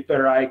 You get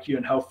better IQ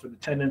and health for the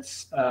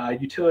tenants,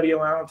 utility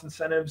allowance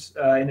incentives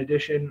in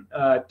addition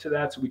to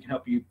that, so we can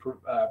help you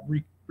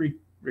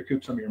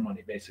recoup some of your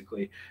money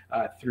basically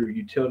through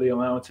utility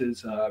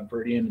allowances.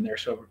 Verdian, and there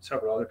are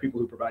several other people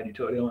who provide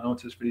utility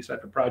allowances for these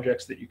type of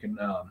projects that you can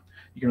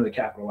really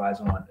capitalize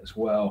on as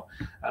well.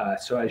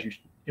 So as you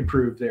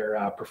improve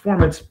their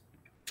performance,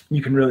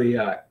 you can really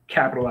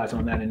capitalize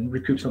on that and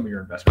recoup some of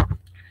your investment.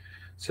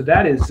 So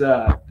that is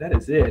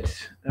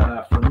it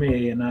for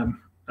me, and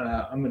I'm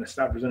going to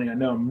stop presenting. I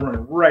know I'm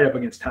running right up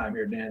against time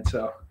here, Dan.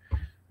 So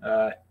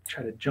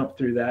try to jump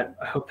through that.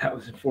 I hope that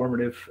was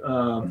informative.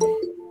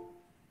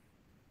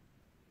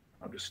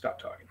 I'll just stop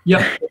talking.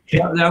 Yeah,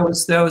 that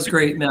was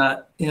great,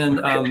 Matt.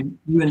 And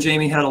you and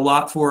Jamie had a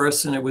lot for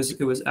us, and it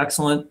was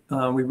excellent.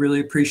 We really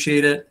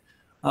appreciate it.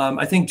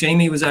 I think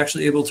Jamie was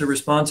actually able to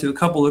respond to a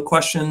couple of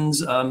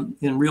questions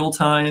in real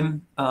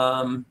time.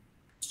 And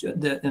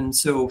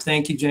so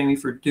thank you, Jamie,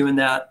 for doing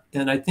that.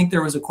 And I think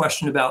there was a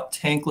question about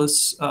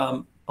tankless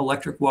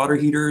electric water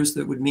heaters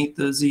that would meet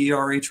the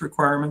ZERH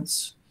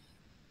requirements.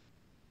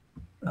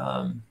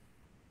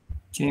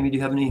 Jamie, do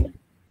you have any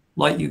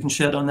light you can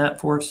shed on that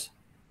for us?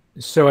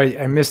 So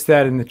I missed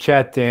that in the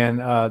chat, Dan.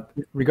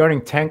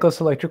 Regarding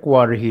tankless electric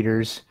water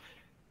heaters,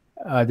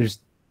 there's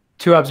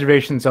two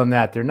observations on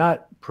that. They're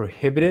not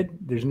prohibited.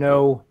 There's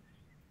no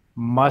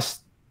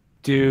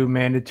must-do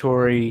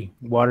mandatory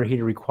water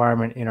heater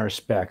requirement in our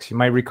specs. You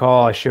might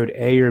recall I showed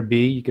A or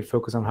B. You could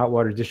focus on hot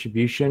water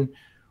distribution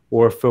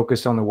or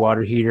focus on the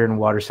water heater and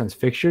water sense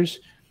fixtures.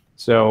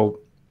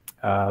 So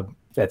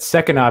that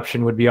second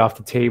option would be off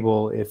the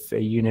table if a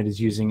unit is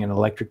using an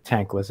electric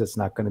tankless. It's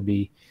not going to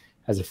be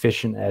as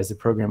efficient as the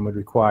program would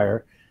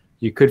require.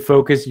 You could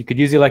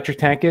use the electric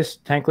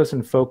tankless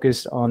and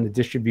focus on the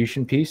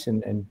distribution piece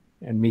and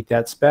meet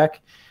that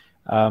spec.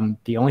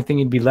 The only thing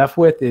you'd be left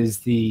with is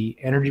the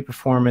energy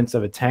performance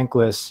of a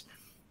tankless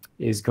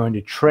is going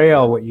to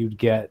trail what you'd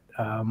get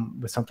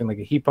with something like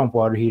a heat pump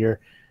water heater.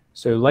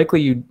 So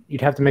likely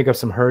you'd have to make up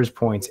some HERS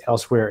points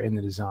elsewhere in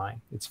the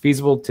design. It's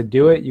feasible to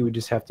do it. You would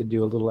just have to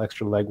do a little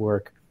extra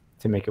legwork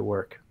to make it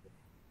work.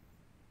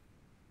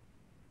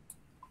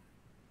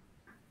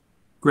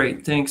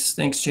 Great, thanks,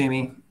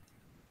 Jamie.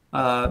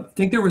 I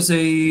think there was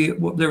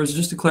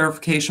just a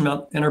clarification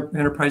about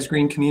enterprise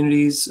green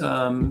communities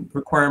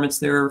requirements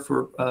there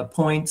for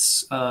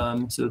points.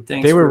 So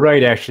thanks. They were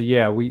right, actually.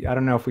 Yeah, I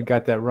don't know if we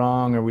got that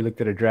wrong or we looked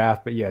at a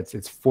draft, but yeah,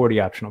 it's 40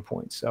 optional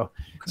points. So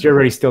it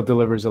already still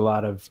delivers a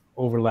lot of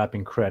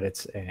overlapping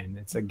credits, and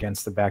it's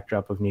against the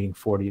backdrop of needing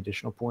 40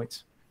 additional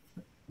points.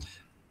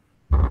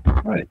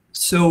 All right.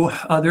 So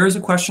there is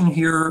a question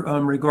here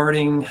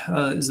regarding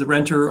is the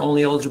renter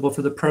only eligible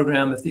for the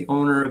program if the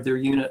owner of their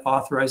unit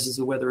authorizes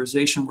the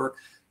weatherization work?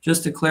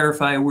 Just to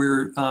clarify,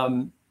 we're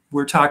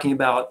talking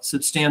about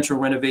substantial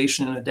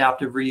renovation and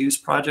adaptive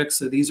reuse projects.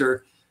 So these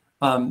are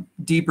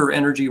deeper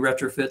energy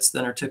retrofits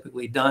than are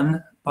typically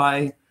done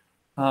by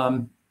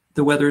the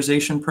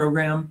weatherization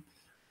program.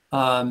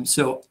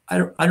 So I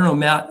don't know,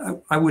 Matt,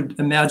 I would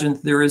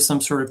imagine there is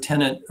some sort of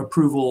tenant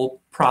approval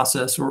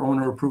process or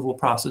owner approval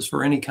process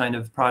for any kind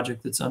of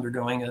project that's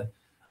undergoing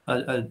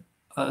a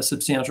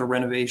substantial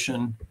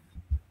renovation.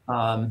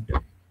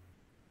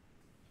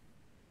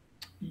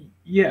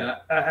 Yeah,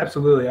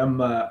 absolutely.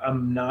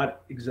 I'm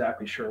not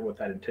exactly sure what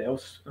that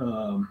entails,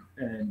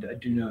 and I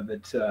do know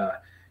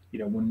that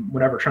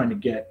whenever trying to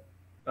get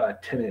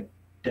tenant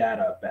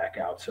data back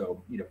out,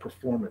 so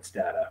performance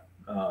data,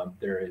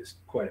 there is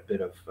quite a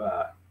bit of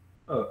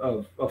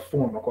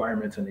form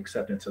requirements and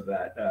acceptance of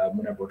that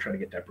whenever we're trying to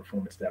get that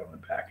performance data on the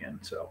back end.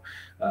 So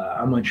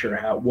I'm unsure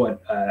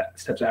what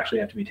steps actually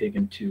have to be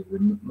taken to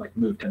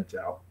move tenants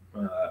out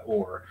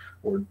or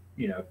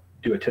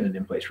do a tenant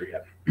in place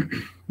rehab.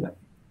 Yeah.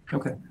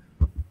 Okay.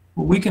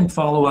 Well, we can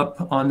follow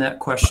up on that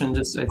question.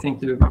 Just I think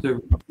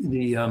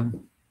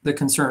the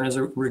concern is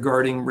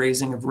regarding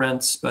raising of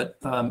rents, but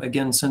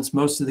again, since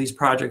most of these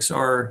projects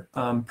are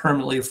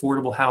permanently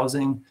affordable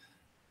housing,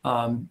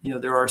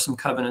 there are some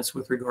covenants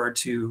with regard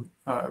to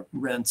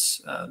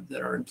rents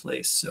that are in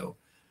place. So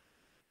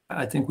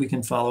I think we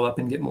can follow up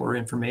and get more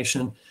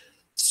information.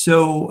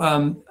 So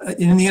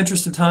in the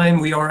interest of time,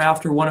 we are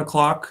after 1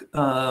 o'clock.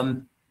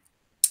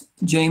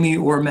 Jamie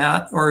or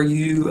Matt, are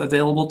you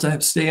available to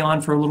stay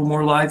on for a little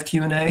more live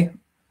Q&A?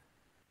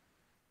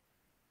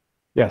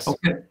 Yes.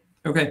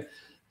 Okay.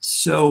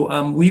 So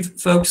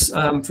folks,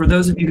 for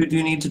those of you who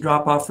do need to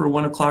drop off for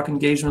 1 o'clock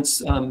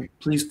engagements,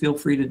 please feel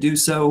free to do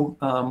so.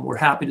 We're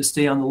happy to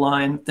stay on the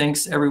line.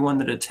 Thanks to everyone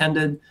that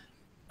attended.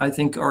 I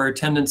think our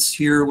attendance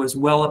here was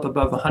well up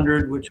above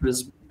 100, which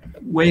was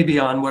way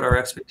beyond what our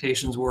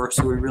expectations were.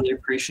 So we really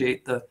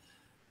appreciate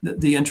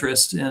the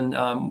interest,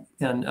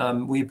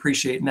 and we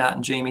appreciate Matt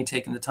and Jamie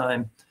taking the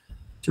time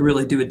to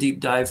really do a deep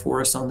dive for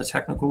us on the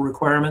technical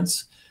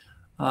requirements.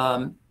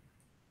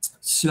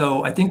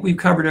 So I think we've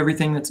covered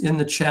everything that's in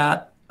the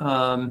chat.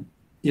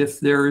 If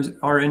there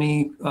are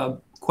any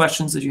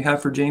questions that you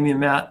have for Jamie and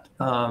Matt,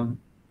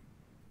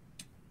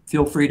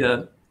 feel free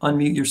to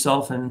unmute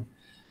yourself and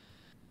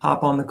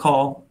hop on the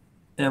call,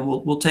 and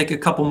we'll take a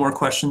couple more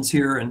questions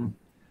here, and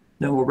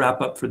then we'll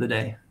wrap up for the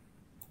day.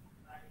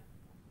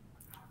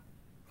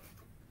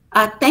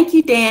 Thank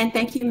you, Dan.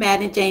 Thank you,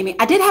 Matt and Jamie.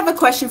 I did have a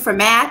question for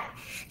Matt.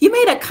 You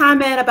made a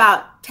comment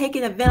about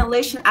taking the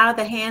ventilation out of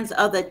the hands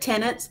of the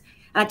tenants.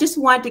 I just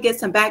wanted to get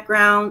some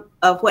background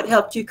of what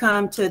helped you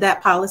come to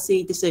that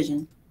policy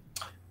decision.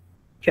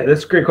 Yeah,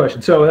 that's a great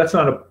question. So that's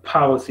not a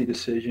policy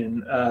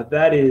decision.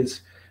 That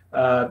is,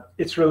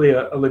 it's really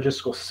a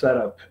logistical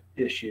setup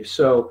issue.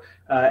 So,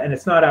 and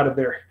it's not out of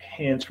their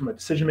hands from a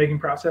decision-making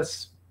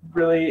process,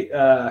 really,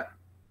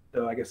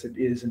 though I guess it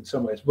is in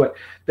some ways. But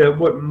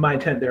what my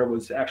intent there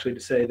was actually to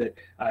say that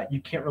you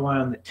can't rely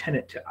on the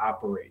tenant to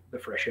operate the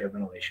fresh air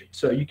ventilation.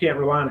 So you can't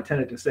rely on a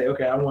tenant to say,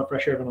 okay, I want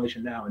fresh air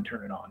ventilation now and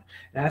turn it on.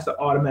 It has to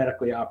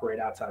automatically operate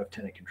outside of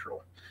tenant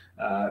control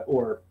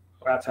or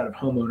outside of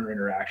homeowner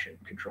interaction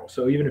control.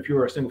 So even if you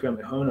were a single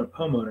family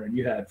homeowner and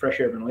you had fresh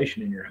air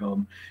ventilation in your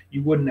home,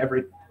 you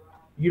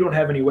don't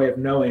have any way of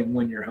knowing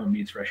when your home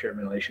needs fresh air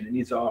ventilation. It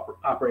needs to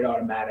operate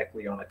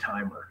automatically on a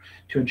timer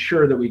to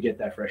ensure that we get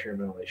that fresh air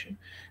ventilation.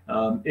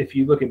 If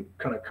you look at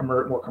kind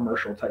of more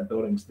commercial type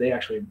buildings, they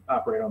actually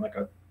operate on like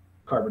a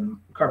carbon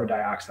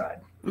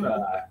dioxide.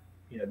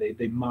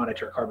 They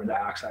monitor carbon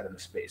dioxide in the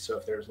space. So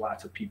if there's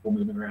lots of people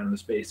moving around in the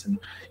space and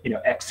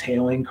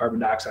exhaling, carbon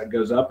dioxide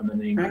goes up, and then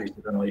they increase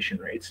the ventilation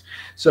rates.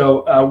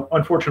 So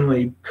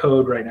unfortunately,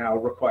 code right now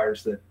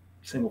requires that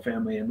single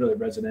family and really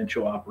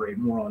residential operate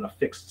more on a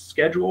fixed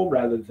schedule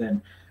rather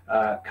than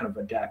kind of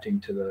adapting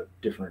to the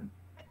different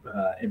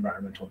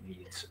environmental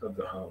needs of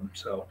the home.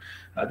 So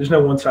there's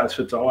no one size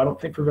fits all, I don't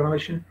think, for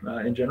ventilation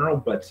in general,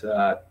 but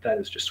that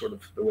is just sort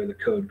of the way the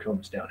code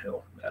comes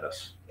downhill at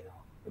us.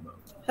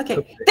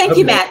 Okay, thank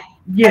you, Matt.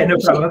 Yeah, no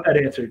problem. Let that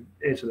answer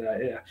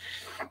that.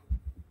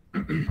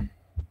 Yeah.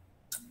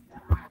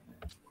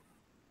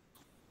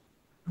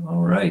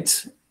 All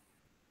right.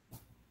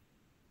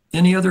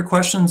 Any other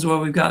questions?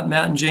 Well, we've got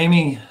Matt and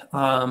Jamie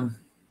at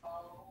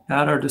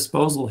our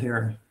disposal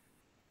here.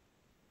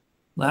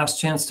 Last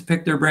chance to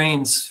pick their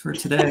brains for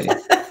today.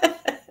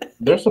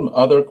 There's some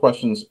other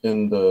questions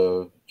in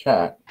the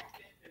chat.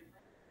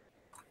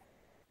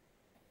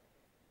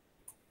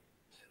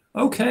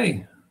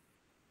 Okay.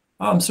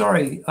 I'm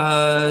sorry.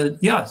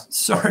 Yeah,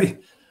 sorry.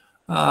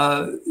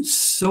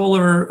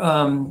 Solar,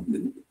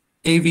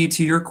 AV,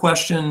 to your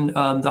question,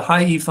 the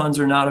HIEE funds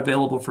are not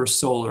available for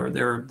solar.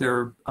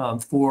 They're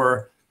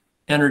for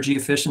energy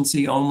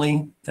efficiency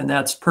only, and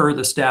that's per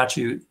the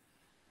statute.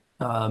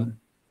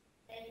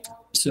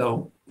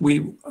 So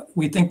we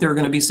think there are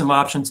going to be some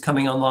options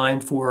coming online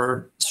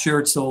for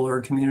shared solar,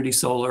 community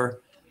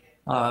solar,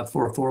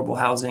 for affordable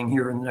housing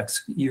here in the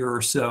next year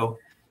or so.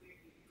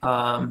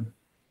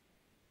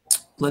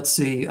 Let's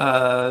see.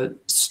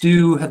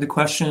 Stu had the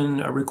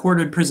question, a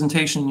recorded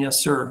presentation, yes,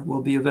 sir,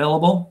 will be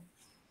available.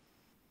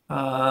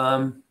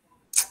 Don't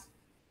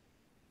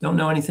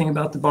know anything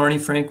about the Barney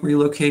Frank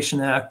Relocation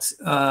Act.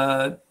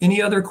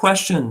 Any other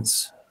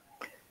questions?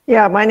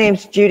 Yeah, my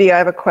name's Judy. I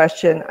have a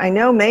question. I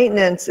know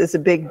maintenance is a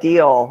big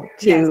deal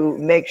to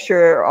make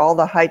sure all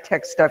the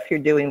high-tech stuff you're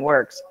doing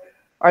works.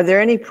 Are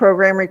there any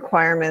program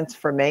requirements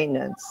for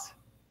maintenance?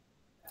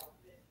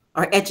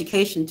 Or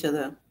education to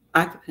the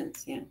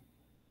occupants, yeah.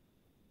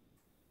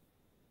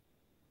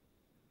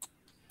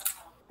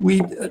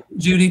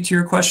 Judy, to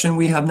your question,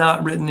 we have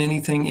not written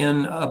anything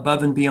in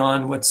above and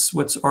beyond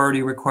what's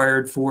already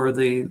required for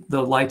the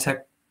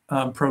LIHTC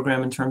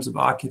program in terms of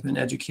occupant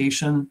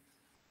education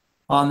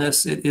on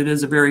this. It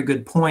is a very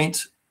good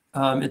point.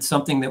 It's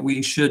something that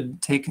we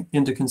should take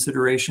into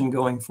consideration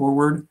going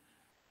forward.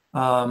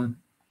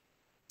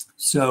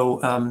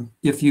 So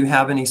if you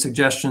have any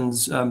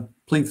suggestions,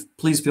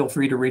 please feel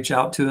free to reach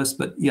out to us.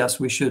 But yes,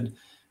 we should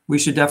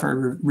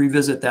definitely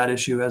revisit that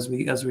issue as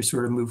we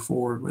sort of move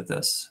forward with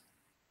this.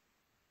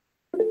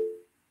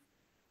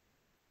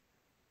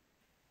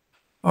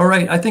 All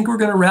right, I think we're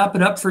going to wrap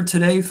it up for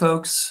today,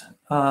 folks.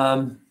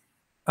 I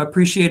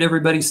appreciate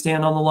everybody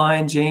staying on the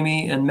line.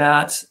 Jamie and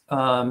Matt,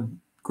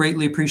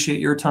 greatly appreciate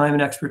your time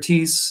and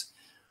expertise.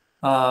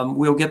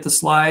 We'll get the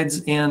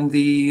slides and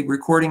the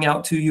recording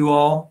out to you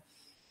all.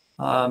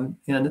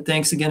 And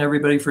thanks again,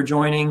 everybody, for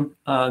joining.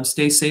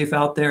 Stay safe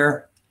out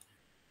there.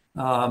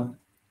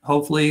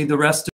 Hopefully the rest